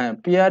 হ্যাঁ,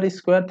 পিআর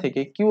স্কোয়ার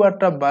থেকে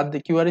কিউআরটা বাদ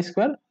দিয়ে, কিউআর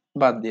স্কোয়ার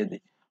বাদ দিয়ে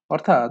দিই,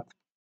 অর্থাৎ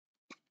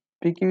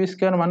পি কিউ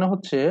স্কোয়ার মানে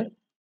হচ্ছে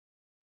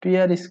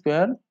পিআর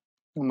স্কোয়ার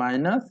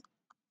মাইনাস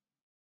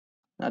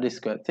আর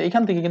স্কোয়ার, তো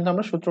এখান থেকে কিন্তু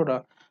আমরা সূত্রটা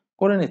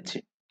করে নিচ্ছি।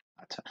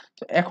 আচ্ছা,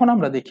 তো এখন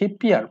আমরা দেখি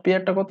পিআর,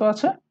 পিআরটা কত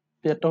আছে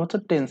পিয়ারটা হচ্ছে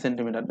 10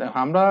 সেন্টিমিটার। দেখো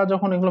আমরা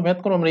যখন এগুলো ম্যাথ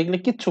করবো আমরা এগুলো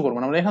কিচ্ছু করবো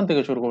না, আমরা এখান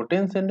থেকে শুরু করবো।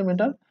 10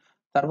 সেন্টিমিটার,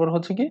 তারপর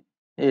হচ্ছে কি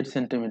 8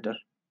 সেন্টিমিটার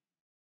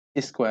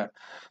স্কোয়ার।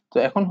 তো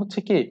এখন হচ্ছে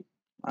কি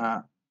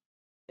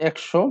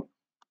 100,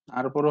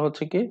 তারপরে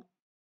হচ্ছে কি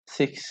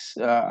 6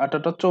 8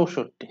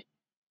 64,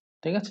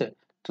 ঠিক আছে।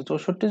 তো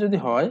 64 যদি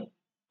হয়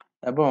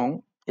এবং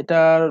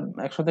এটার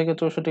 100 থেকে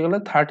 64 গেলে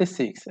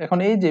 36। এখন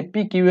এই যে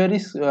পি কিউ এর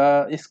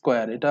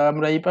স্কোয়ার, এটা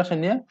আমরা এই পাশে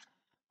নিয়ে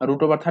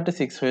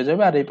 √36 হয়ে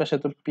যাবে, আর এই পাশে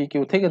তো পি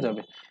কিউ থেকে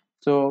যাবে।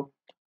 তো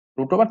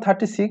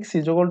 √36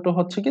 ইকুয়াল টু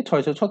হচ্ছে কি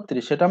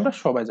 636, সেটা আমরা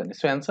সবাই জানি।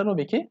 সো অ্যান্সার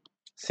হবে কি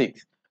 6।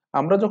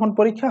 আমরা যখন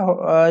পরীক্ষা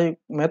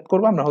ম্যাথ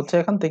করবো আমরা হচ্ছে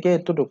এখান থেকে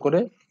এতটুকু করে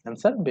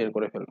অ্যান্সার বের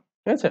করে ফেলবো,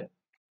 ঠিক আছে।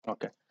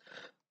 ওকে,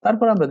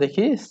 তারপর আমরা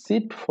দেখি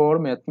seat for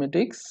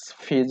mathematics,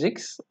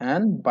 physics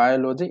and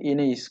biology in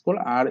a school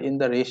R in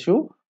the ratio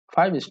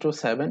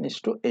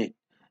 5:7:8,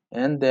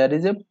 and there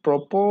is a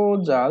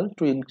proposal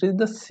to increase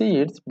the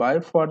seats by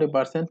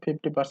 40%,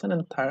 50%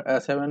 and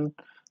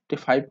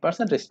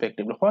 75%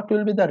 respectively. What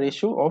will be the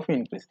ratio of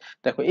increase?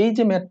 দেখো এই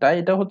যে ম্যাথটা,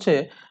 এটা হচ্ছে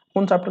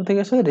কোন chapter থেকে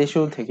এসেছে?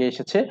 Ratio থেকে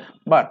এসেছে।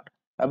 বাট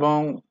এবং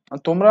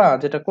তোমরা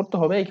যেটা করতে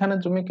হবে এখানে,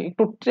 তুমি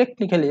একটু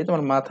টেকনিক্যালি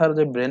তোমার মাথার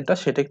যে ব্রেনটা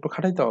সেটা একটু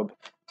খাটাইতে হবে।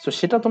 তো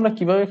সেটা তোমরা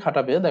কিভাবে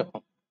খাটাবে দেখো।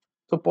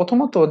 তো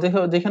প্রথমত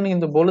যেখানে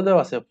কিন্তু বলে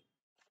দেওয়া আছে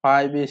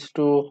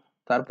 5:,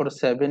 তারপরে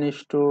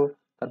 7:,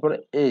 তারপরে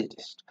 8।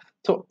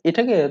 তো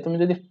এটাকে তুমি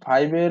যদি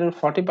 5 এর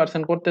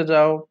 40% করতে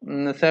যাও,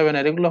 7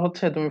 এর, এগুলো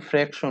হচ্ছে তুমি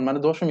ফ্র্যাকশন মানে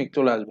দশমিক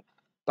চলে আসবে।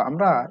 তো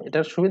আমরা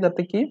এটার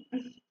সুবিধাতে কি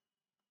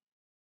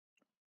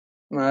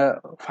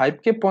 5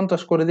 কে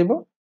 50 করে দিব,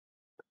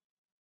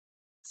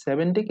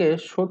 70 কে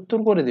 70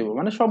 করে দিব,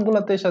 মানে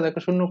সবগুলাতে এসে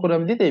একটা শূন্য করে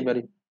আমি দিতেই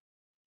পারি।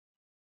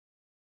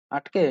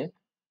 8 কে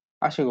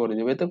 80 করে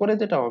দিব, এতে করে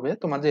যেটা হবে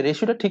তোমার যে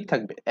রেশিওটা ঠিক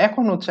থাকবে।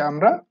 এখন হচ্ছে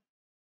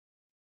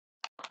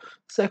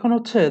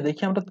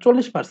দেখি আমরা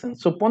 40%,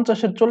 সো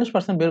 50-এর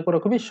 40% বের করা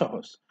খুবই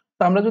সহজ।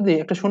 তো আমরা যদি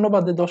একটা শূন্য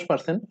বাদ দিই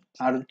 10%,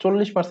 আর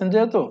 40%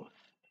 যেহেতু,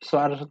 সো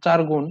আর 4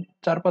 গুণ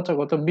 4 5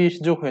 কত 20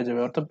 যোগ হয়ে যাবে,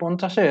 অর্থাৎ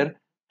 50-এর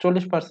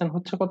 40%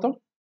 হচ্ছে কত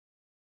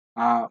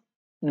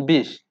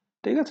 20,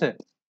 ঠিক আছে।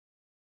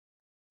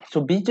 সো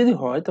 20 যদি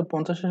হয় তো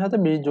 50-এর সাথে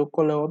 20 যোগ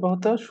করলে হবে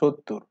হচ্ছে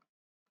 70,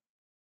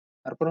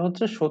 তারপরে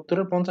হচ্ছে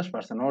 70-এর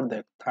 50%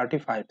 অর্ধেক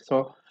 35। সো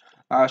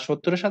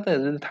 70-এর সাথে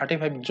যদি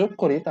 35 যোগ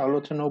করি তাহলে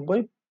হচ্ছে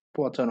 90,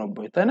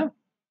 95, তাই না?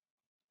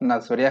 না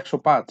সরি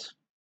 105।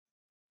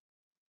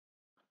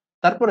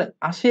 তারপরে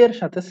 80 এর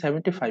সাথে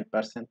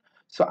 75%,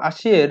 সো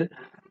 80 এর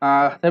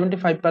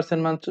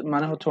 75%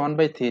 মানে হচ্ছে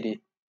 1/3,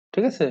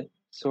 ঠিক আছে।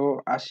 সো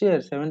 80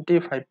 এর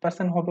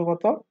 75% হবে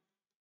কত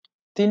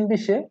 3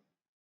 20-এ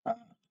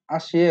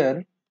 80 এর,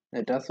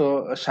 এটা সো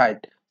 60।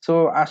 সো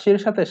 80 এর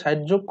সাথে 60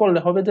 যোগ করলে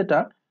হবে যেটা,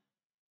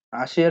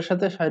 80 এর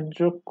সাথে 60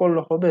 যোগ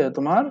করলে হবে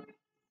তোমার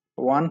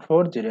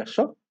 140,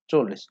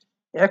 140।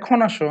 এখন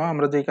আসো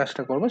আমরা যে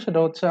কাজটা করবো সেটা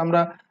হচ্ছে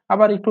আমরা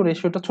আবার একটু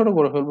রেশিওটা ছোট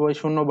করে ফেলবো। ওই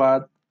শূন্য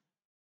বাদ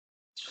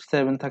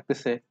 7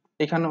 থাকতেছে,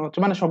 এখানে হচ্ছে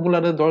মানে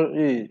সবগুলারে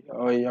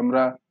ওই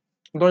আমরা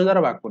 10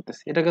 দ্বারা ভাগ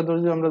করতেছি। এটাকে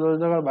যদি আমরা 10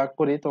 দ্বারা ভাগ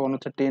করি তখন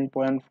হচ্ছে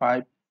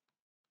 10.5,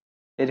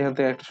 এখান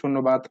থেকে একটা শূন্য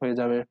বাদ হয়ে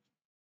যাবে।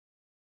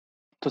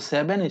 তো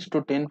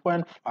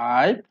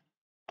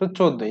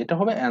 7:10.5 এটা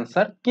হবে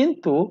অ্যান্সার।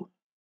 কিন্তু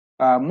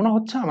মনে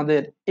হচ্ছে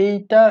আমাদের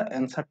এইটা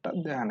অ্যান্সারটা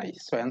দেখা নাই,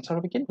 সো অ্যান্সার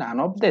হবে কি নান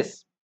অফ দিস।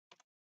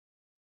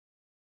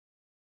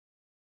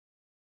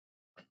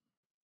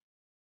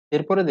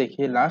 এরপরে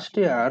দেখি last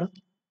year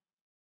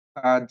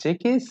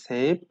JK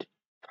saved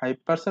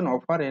 5%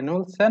 of her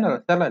annual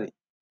salary.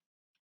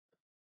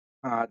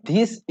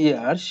 This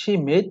year she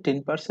made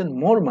 10%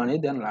 more money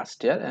than last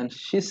year and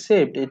she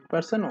saved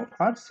 8% of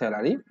her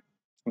salary.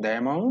 The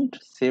amount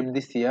saved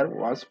this year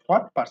was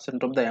what percent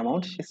of the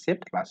amount she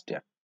saved last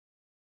year?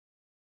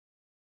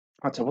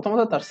 আচ্ছা,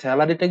 প্রথমত তার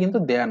স্যালারিটা কিন্তু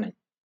দেয়া নেই।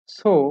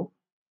 So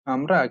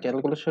আমরা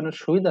ক্যালকুলেশনের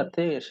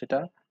সুবিধার্থে সেটা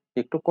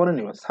একটু করে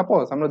নিব।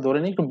 সাপোজ আমরা ধরে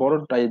নিই, একটু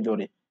বড়টাই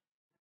ধরি।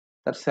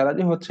 তার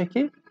স্যালারি হচ্ছে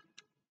কি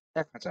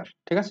 1000,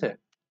 ঠিক আছে।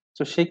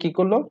 তো সে কি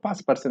করলো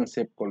 5%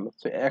 সেভ করলো।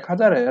 তো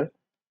 1000-এর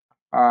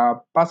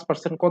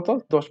 5% কত,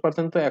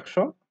 10% তো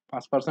 100,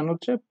 5%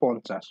 হচ্ছে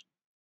 50।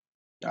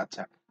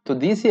 আচ্ছা, তো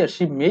this year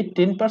she made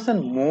 10%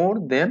 more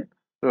then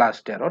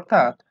last year,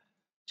 অর্থাৎ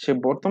সে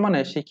বর্তমানে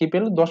সে কি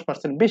পেল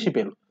 10% বেশি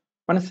পেল,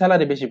 মানে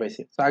স্যালারি বেশি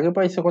পাইছে। তো আগে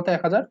পাইছে কত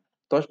 1000,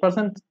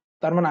 10%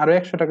 তার মানে আরো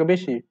 100 টাকা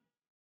বেশি।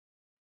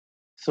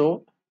 সো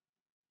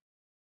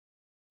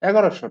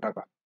 1100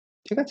 টাকা,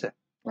 ঠিক আছে।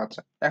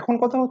 আচ্ছা, এখন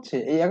কথা হচ্ছে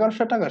এই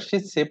 1100 টাকা সে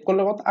সেভ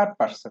করলো কত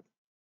 8%।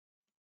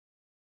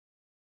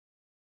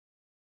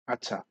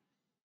 আচ্ছা,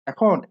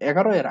 এখন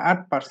 11 এর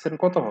 8%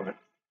 কত হবে?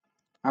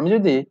 আমি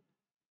যদি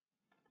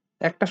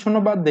একটা শূন্য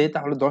বাদ দেই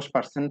তাহলে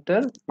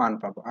 10%-এর মান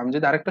পাবো। আমি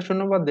যদি আরেকটা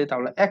শূন্য বাদ দিই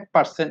তাহলে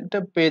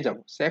 1% পেয়ে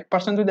যাবো।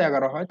 1% যদি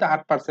 11 হয় তো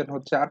 8%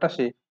 হচ্ছে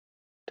 88,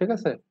 ঠিক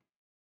আছে।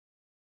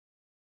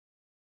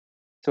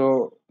 তো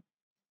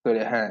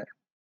সরি, হ্যাঁ,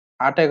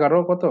 8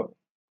 11 কত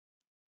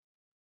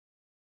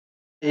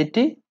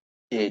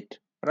 88,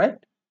 রাইট।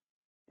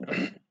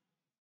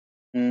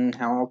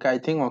 হ্যাঁ, ওকে, আই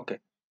থিঙ্ক ওকে।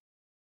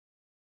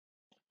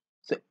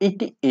 তো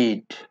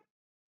 88,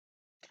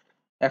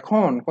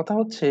 এখন কথা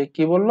হচ্ছে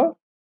কি বললো,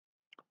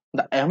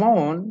 the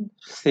amount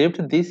saved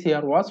this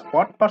year was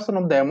what percent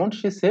of the amount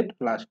she saved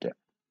last year.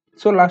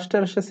 So last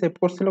year say save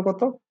করছিল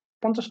কত,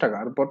 50 টাকা,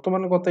 আর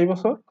বর্তমানে কত এই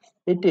বছর,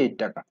 88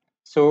 টাকা।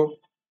 সো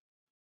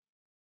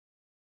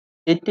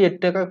 88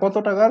 টাকা কত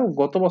টাকার,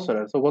 গত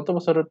বছরের, সো গত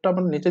বছরেরটা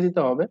আমার নিচে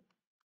দিতে হবে,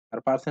 আর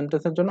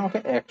পার্সেন্টেজের জন্য ওকে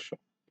 100।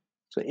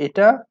 সো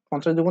এটা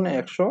 50 দুগুণে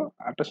 100,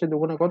 88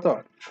 দুগুণে কত,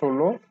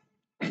 16,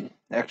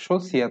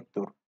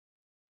 176।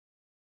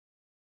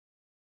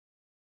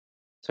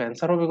 সো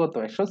অ্যান্সার হবে কত,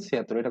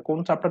 176। এটা কোন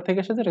চ্যাপ্টার থেকে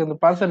এসেছে, এটা কিন্তু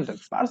পার্সেন্টেজ,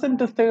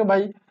 পার্সেন্টেজ থেকে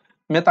ভাই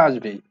মেথা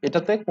আসবেই,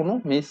 এটাতে কোনো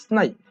মিস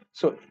নাই।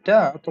 সো এটা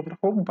তোমরা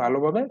খুব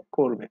ভালোভাবে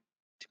করবে,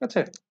 ঠিক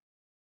আছে।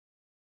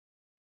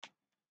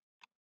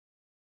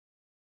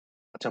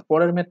 আচ্ছা,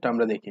 পরের ম্যাথটা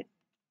আমরা দেখি।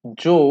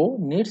 জো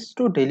needs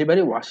to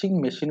delivery washing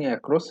machine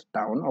across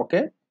town,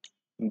 okay,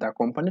 the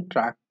company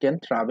truck can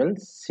travel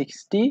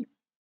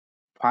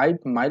 65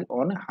 mile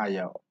on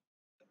highway,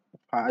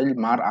 5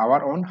 মার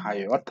আওয়ার অন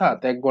হাইওয়ে, অর্থাৎ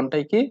 1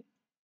 ঘন্টায় কি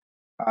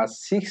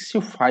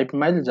 65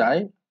 মাইল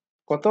যায়,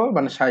 কত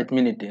মানে 60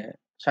 মিনিটে,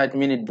 60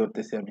 মিনিট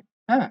ধরতেছি আমি,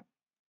 হ্যাঁ।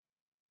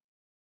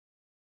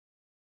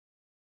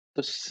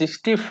 তো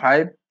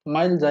 65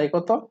 মাইল যায়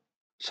কত,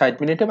 60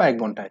 মিনিটে বা 1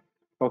 ঘন্টায়,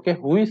 ওকে,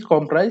 which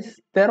comprise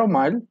 13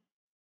 mile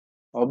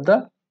of the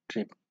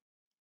trip,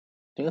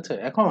 ঠিক আছে।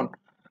 এখন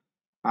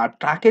আর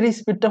ট্রাকের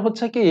স্পিডটা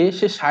হচ্ছে কি,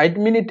 সে 60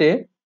 মিনিটে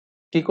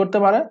কি করতে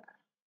পারে,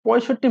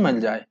 65 মাইল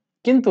যায়,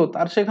 কিন্তু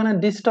তার সেখানে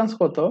ডিস্টেন্স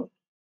কত,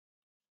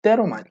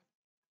 13 মাইল,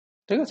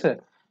 ঠিক আছে।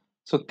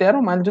 সো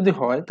 13 মাইল যদি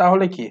হয়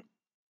তাহলে কি,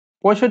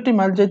 65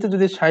 মাইল যেতে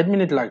যদি 60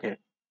 মিনিট লাগে,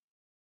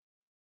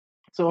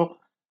 তো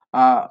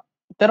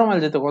 13 মাইল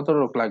যেতে কত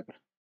লোক লাগবে।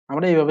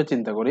 আমরা এইভাবে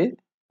চিন্তা করি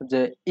যে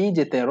এই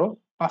যে 13,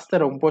 5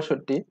 13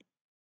 65,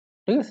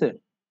 ঠিক আছে,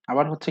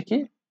 আবার হচ্ছে কি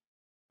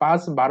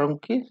 5 12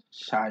 কি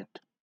 60,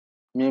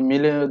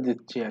 মিলে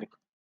দিচ্ছি আর কি,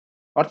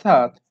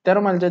 অর্থাৎ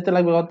 13 মাইল যেতে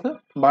লাগবে হচ্ছে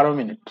 12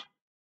 মিনিট,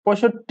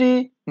 65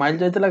 মাইল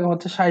যেতে লাগে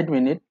হচ্ছে 60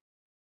 মিনিট,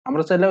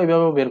 আমরা চাইলে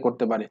ওইভাবে বের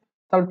করতে পারি।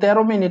 তাহলে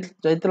 13 মিনিট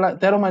যাইতে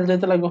 13 মাইল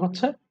যাইতে লাগবে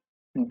হচ্ছে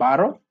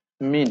 12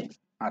 মিনিট।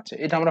 আচ্ছা,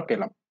 এটা আমরা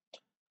পেলাম।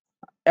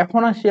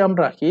 এখন আসি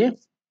আমরা কি,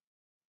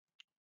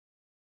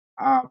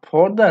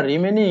 ফর দ্য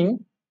রিমেনিং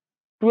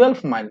 12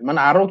 মাইল, মানে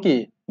আরো কি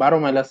 12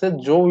 মাইল আছে,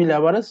 জো উইল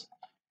এভারেজ,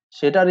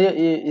 সেটার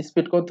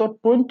স্পিড কত,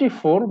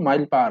 24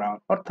 মাইল পার আওয়ার,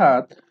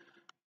 অর্থাৎ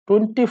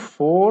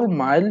 24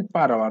 মাইল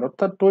পার আওয়ার,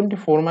 অর্থাৎ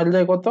 24 মাইল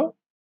যায় কত,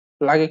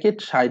 লাগে কি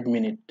 60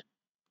 মিনিট,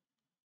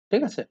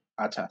 ঠিক আছে।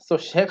 আচ্ছা, তো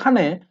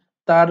সেখানে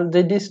তার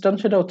যে ডিস্টেন্স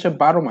সেটা হচ্ছে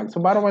 12 মাইল, তো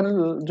 12 মাইল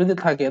যদি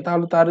থাকে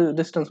তাহলে তার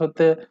ডিস্টেন্স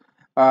হতে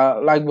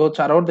লাগবে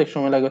হচ্ছে আর অর্ধেক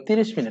সময় লাগবে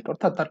 30 মিনিট,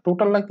 অর্থাৎ তার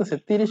টোটাল লাগতেছে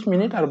 30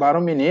 মিনিট আর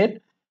 12 মিনিট,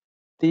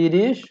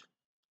 30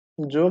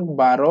 যোগ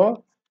 12,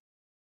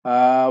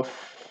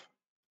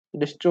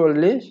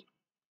 40,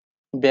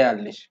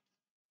 42,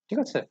 ঠিক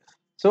আছে।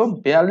 তো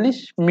 42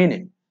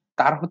 মিনিট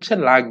তার হচ্ছে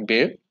লাগবে।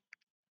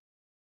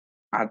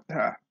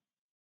 আচ্ছা,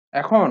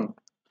 এখন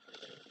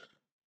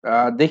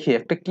দেখি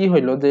একটা কি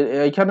হইলো যে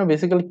এখানে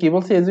বেসিক্যালি কি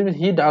বলছে,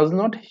 he does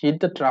not hit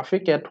the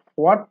traffic at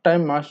what time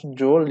must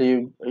Joe live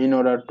in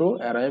order to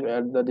arrive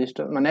at the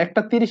distance, মানে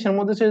 1টা 30-এর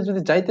মধ্যে সে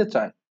যদি যাইতে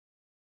চায়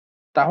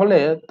তাহলে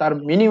তার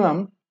মিনিমাম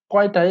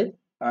কয়টায়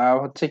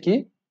হচ্ছে কি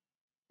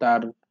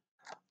তার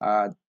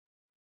আহ,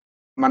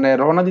 মানে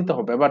রওনা দিতে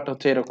হবে, বাট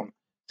হচ্ছে এরকম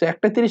যে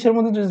 1টা 30-এর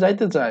মধ্যে যদি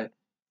যাইতে চায়,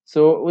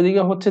 সো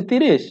ওইদিকে হচ্ছে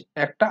 30,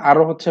 একটা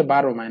আরো হচ্ছে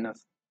 12 মাইনাস,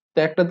 তো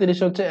 1টা 30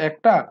 হচ্ছে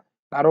একটা,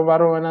 আরো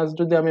 12 মাইনাস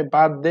যদি আমি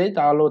বাদ দেই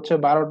তাহলে হচ্ছে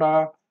 12টা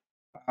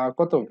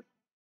কত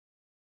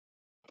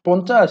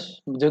 50,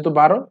 যেহেতু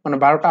 12 মানে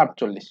 12টা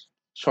 48,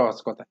 সহজ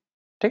কথা,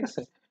 ঠিক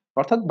আছে।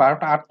 অর্থাৎ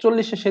 12টা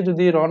 48-এ সে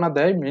যদি রওনা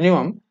দেয়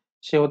মিনিমাম,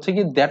 সে হচ্ছে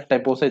কি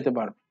 1:30টায় পৌঁছাইতে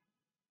পারবে,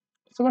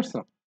 বুঝতে পারছো।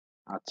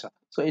 আচ্ছা,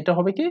 তো এটা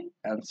হবে কি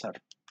অ্যান্সার।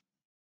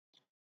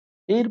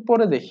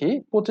 এরপরে দেখি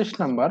 25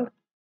 নাম্বার।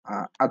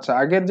 আচ্ছা,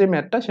 আগের যে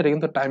ম্যাথটা সেটা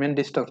কিন্তু টাইম এন্ড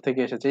ডিস্টেন্স থেকে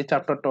এসেছে, এই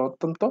চ্যাপ্টারটা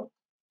অত্যন্ত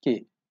কি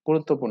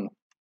গুরুত্বপূর্ণ।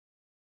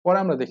 পরে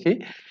আমরা দেখি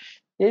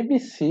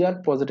ABC are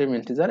positive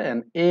integer and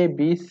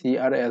ABC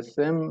are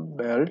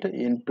assembled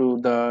into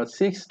the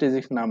 6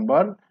 digit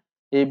number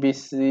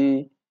ABC,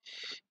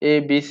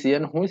 ABC,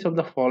 and which of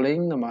the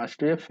following must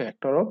be a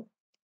factor of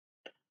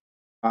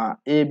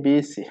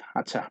ABC।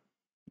 আচ্ছা,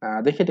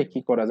 দেখি এটা কি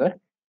করা যায়।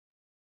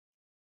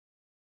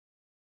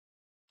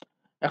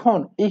 এখন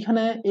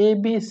এইখানে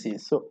ABC,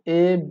 so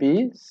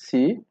ABC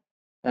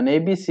and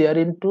ABC are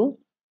into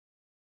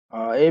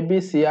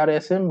ABC are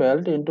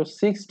assembled into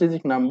 6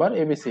 digit number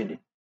ABCD,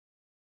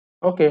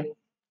 ওকে।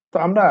 তো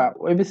আমরা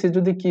ABC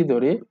যদি কি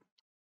ধরি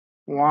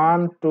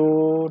 1 2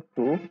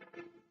 2,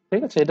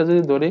 ঠিক আছে, এটা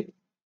যদি ধরি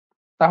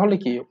তাহলে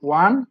কি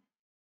 1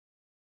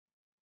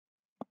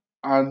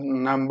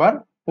 number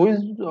which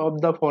of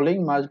the following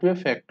must B A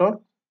factor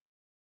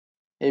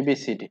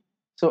ABCD।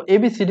 So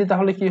ABCD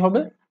তাহলে কি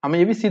হবে, আমি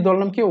ABC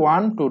ধরলাম কি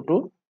 1 2 2,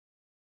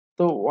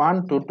 তো 1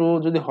 2 2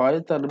 যদি হয়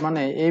তার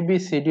মানে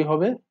ABCD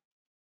হবে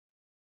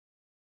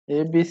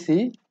ABC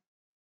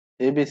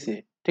ABC,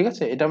 ঠিক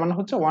আছে, এটা মানে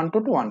হচ্ছে 1 2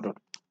 2 1 2,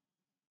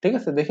 ঠিক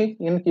আছে। দেখি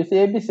এখানে কি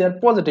ABC আর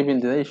পজিটিভ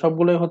ইন্টিজার, এই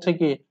সবগুলোই হচ্ছে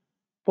কি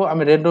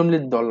আমি র্যান্ডমলি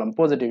ধরলাম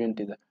পজিটিভ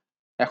ইন্টিজার।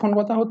 এখন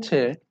কথা হচ্ছে,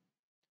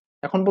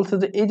 এখন বলছে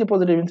যে এই যে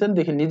পজিটিভ ইন্টিজার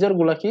দেখি নিজের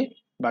গুলা কি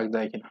ভাগ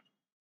যায় কিনা।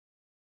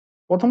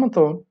 প্রথমত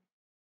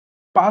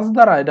 5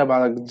 দ্বারা এটা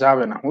ভাগ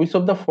যাবে না, which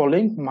of the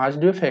following must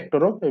be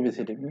factor of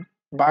ABCD.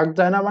 ভাগ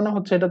যায় না মানে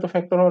হচ্ছে এটা তো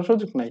ফ্যাক্টর হওয়ার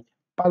সুযোগ নাই,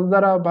 5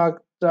 দ্বারা ভাগ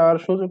যাওয়ার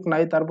সুযোগ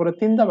নাই, তারপরে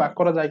 3 দ্বারা ভাগ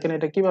করা যায় কিনা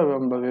এটা কিভাবে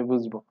আমরা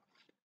বুঝবো?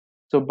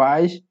 তো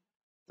 22,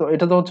 তো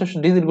এটা তো হচ্ছে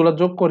ডিজিট গুলো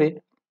যোগ করি,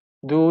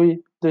 2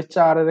 2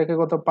 4 এর একে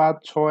কত, 5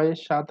 6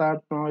 7 8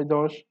 9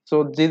 10, তো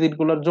ডিজিট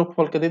গুলোর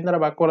যোগফলকে 3 দ্বারা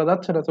ভাগ করা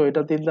যাচ্ছে না, তো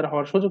এটা 3 দ্বারা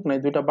হওয়ার সুযোগ নাই,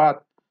 দুইটা বাদ।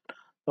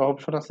 তো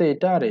অপশন আছে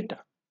এটা আর এটা।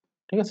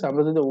 ঠিক আছে,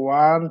 আমরা যদি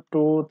 1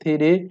 2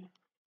 3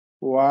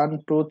 1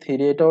 2 3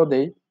 এটাও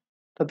দেই,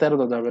 তা 13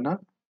 তো যাবে না।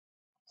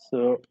 সো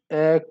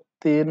 1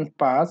 3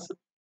 5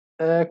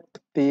 1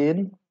 3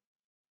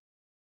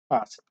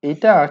 5,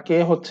 এটাকে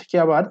হচ্ছে কি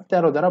আবার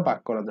 13 দ্বারা ভাগ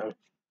করা যাবে,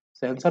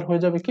 অ্যান্সার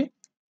হয়ে যাবে কি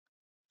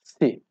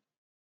সি।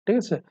 ঠিক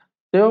আছে,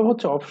 এও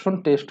হচ্ছে অপশন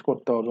টেস্ট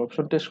করতে হবে,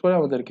 অপশন টেস্ট করে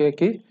আমাদেরকে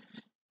কি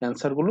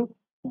অ্যান্সার গুলো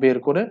বের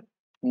করে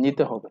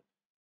নিতে হবে।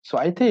 সো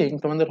আই থিঙ্ক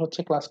তোমাদের হচ্ছে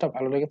ক্লাসটা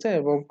ভালো লেগেছে,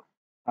 এবং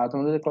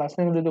তোমাদের ক্লাস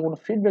নিয়ে যদি কোনো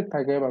ফিডব্যাক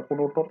থাকে বা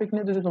কোনো টপিক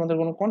নিয়ে যদি তোমাদের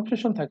কোনো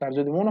কনফিউশন থাকে, আর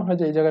যদি মনে হয়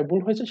যে এই জায়গায়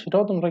ভুল হয়েছে,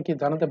 সেটাও তোমরা কি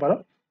জানাতে পারো।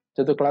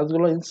 যেহেতু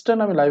ক্লাসগুলো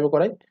ইনস্ট্যান্ট আমি লাইভে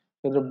করাই,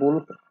 কিন্তু ভুল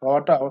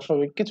হওয়াটা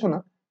অস্বাভাবিক কিছু না।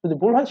 যদি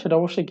ভুল হয় সেটা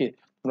অবশ্যই কি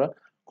তোমরা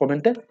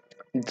কমেন্টে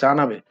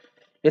জানাবে।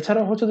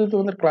 এছাড়াও হচ্ছে যদি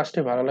তোমাদের ক্লাসটি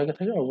ভালো লাগে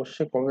থাকে,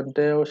 অবশ্যই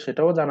কমেন্টেও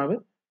সেটাও জানাবে।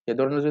 এ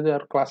ধরনের যদি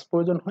আর ক্লাস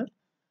প্রয়োজন হয়,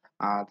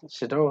 আর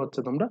সেটাও হচ্ছে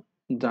তোমরা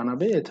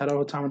জানাবে। এছাড়াও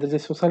হচ্ছে আমাদের যে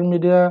সোশ্যাল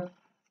মিডিয়া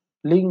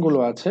লিঙ্ক গুলো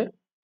আছে,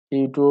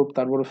 ইউটিউব,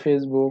 তারপরে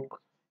ফেসবুক,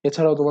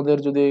 এছাড়াও তোমাদের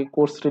যদি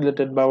কোর্স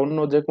রিলেটেড বা অন্য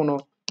যে কোনো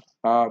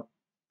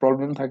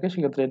প্রবলেম থাকে,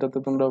 সেক্ষেত্রে এটাতে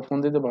তোমরা ফোন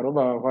দিতে পারো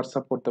বা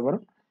হোয়াটসঅ্যাপ করতে পারো।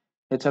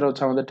 এছাড়া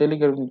হচ্ছে আমাদের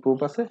টেলিগ্রাম গ্রুপ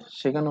আছে,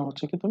 সেখানেও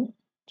হচ্ছে কি তুমি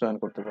জয়েন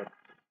করতে পারো।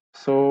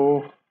 সো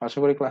আশা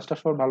করি ক্লাসটা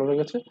সবার ভালো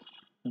লেগেছে।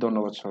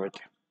 ধন্যবাদ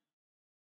সবাইকে।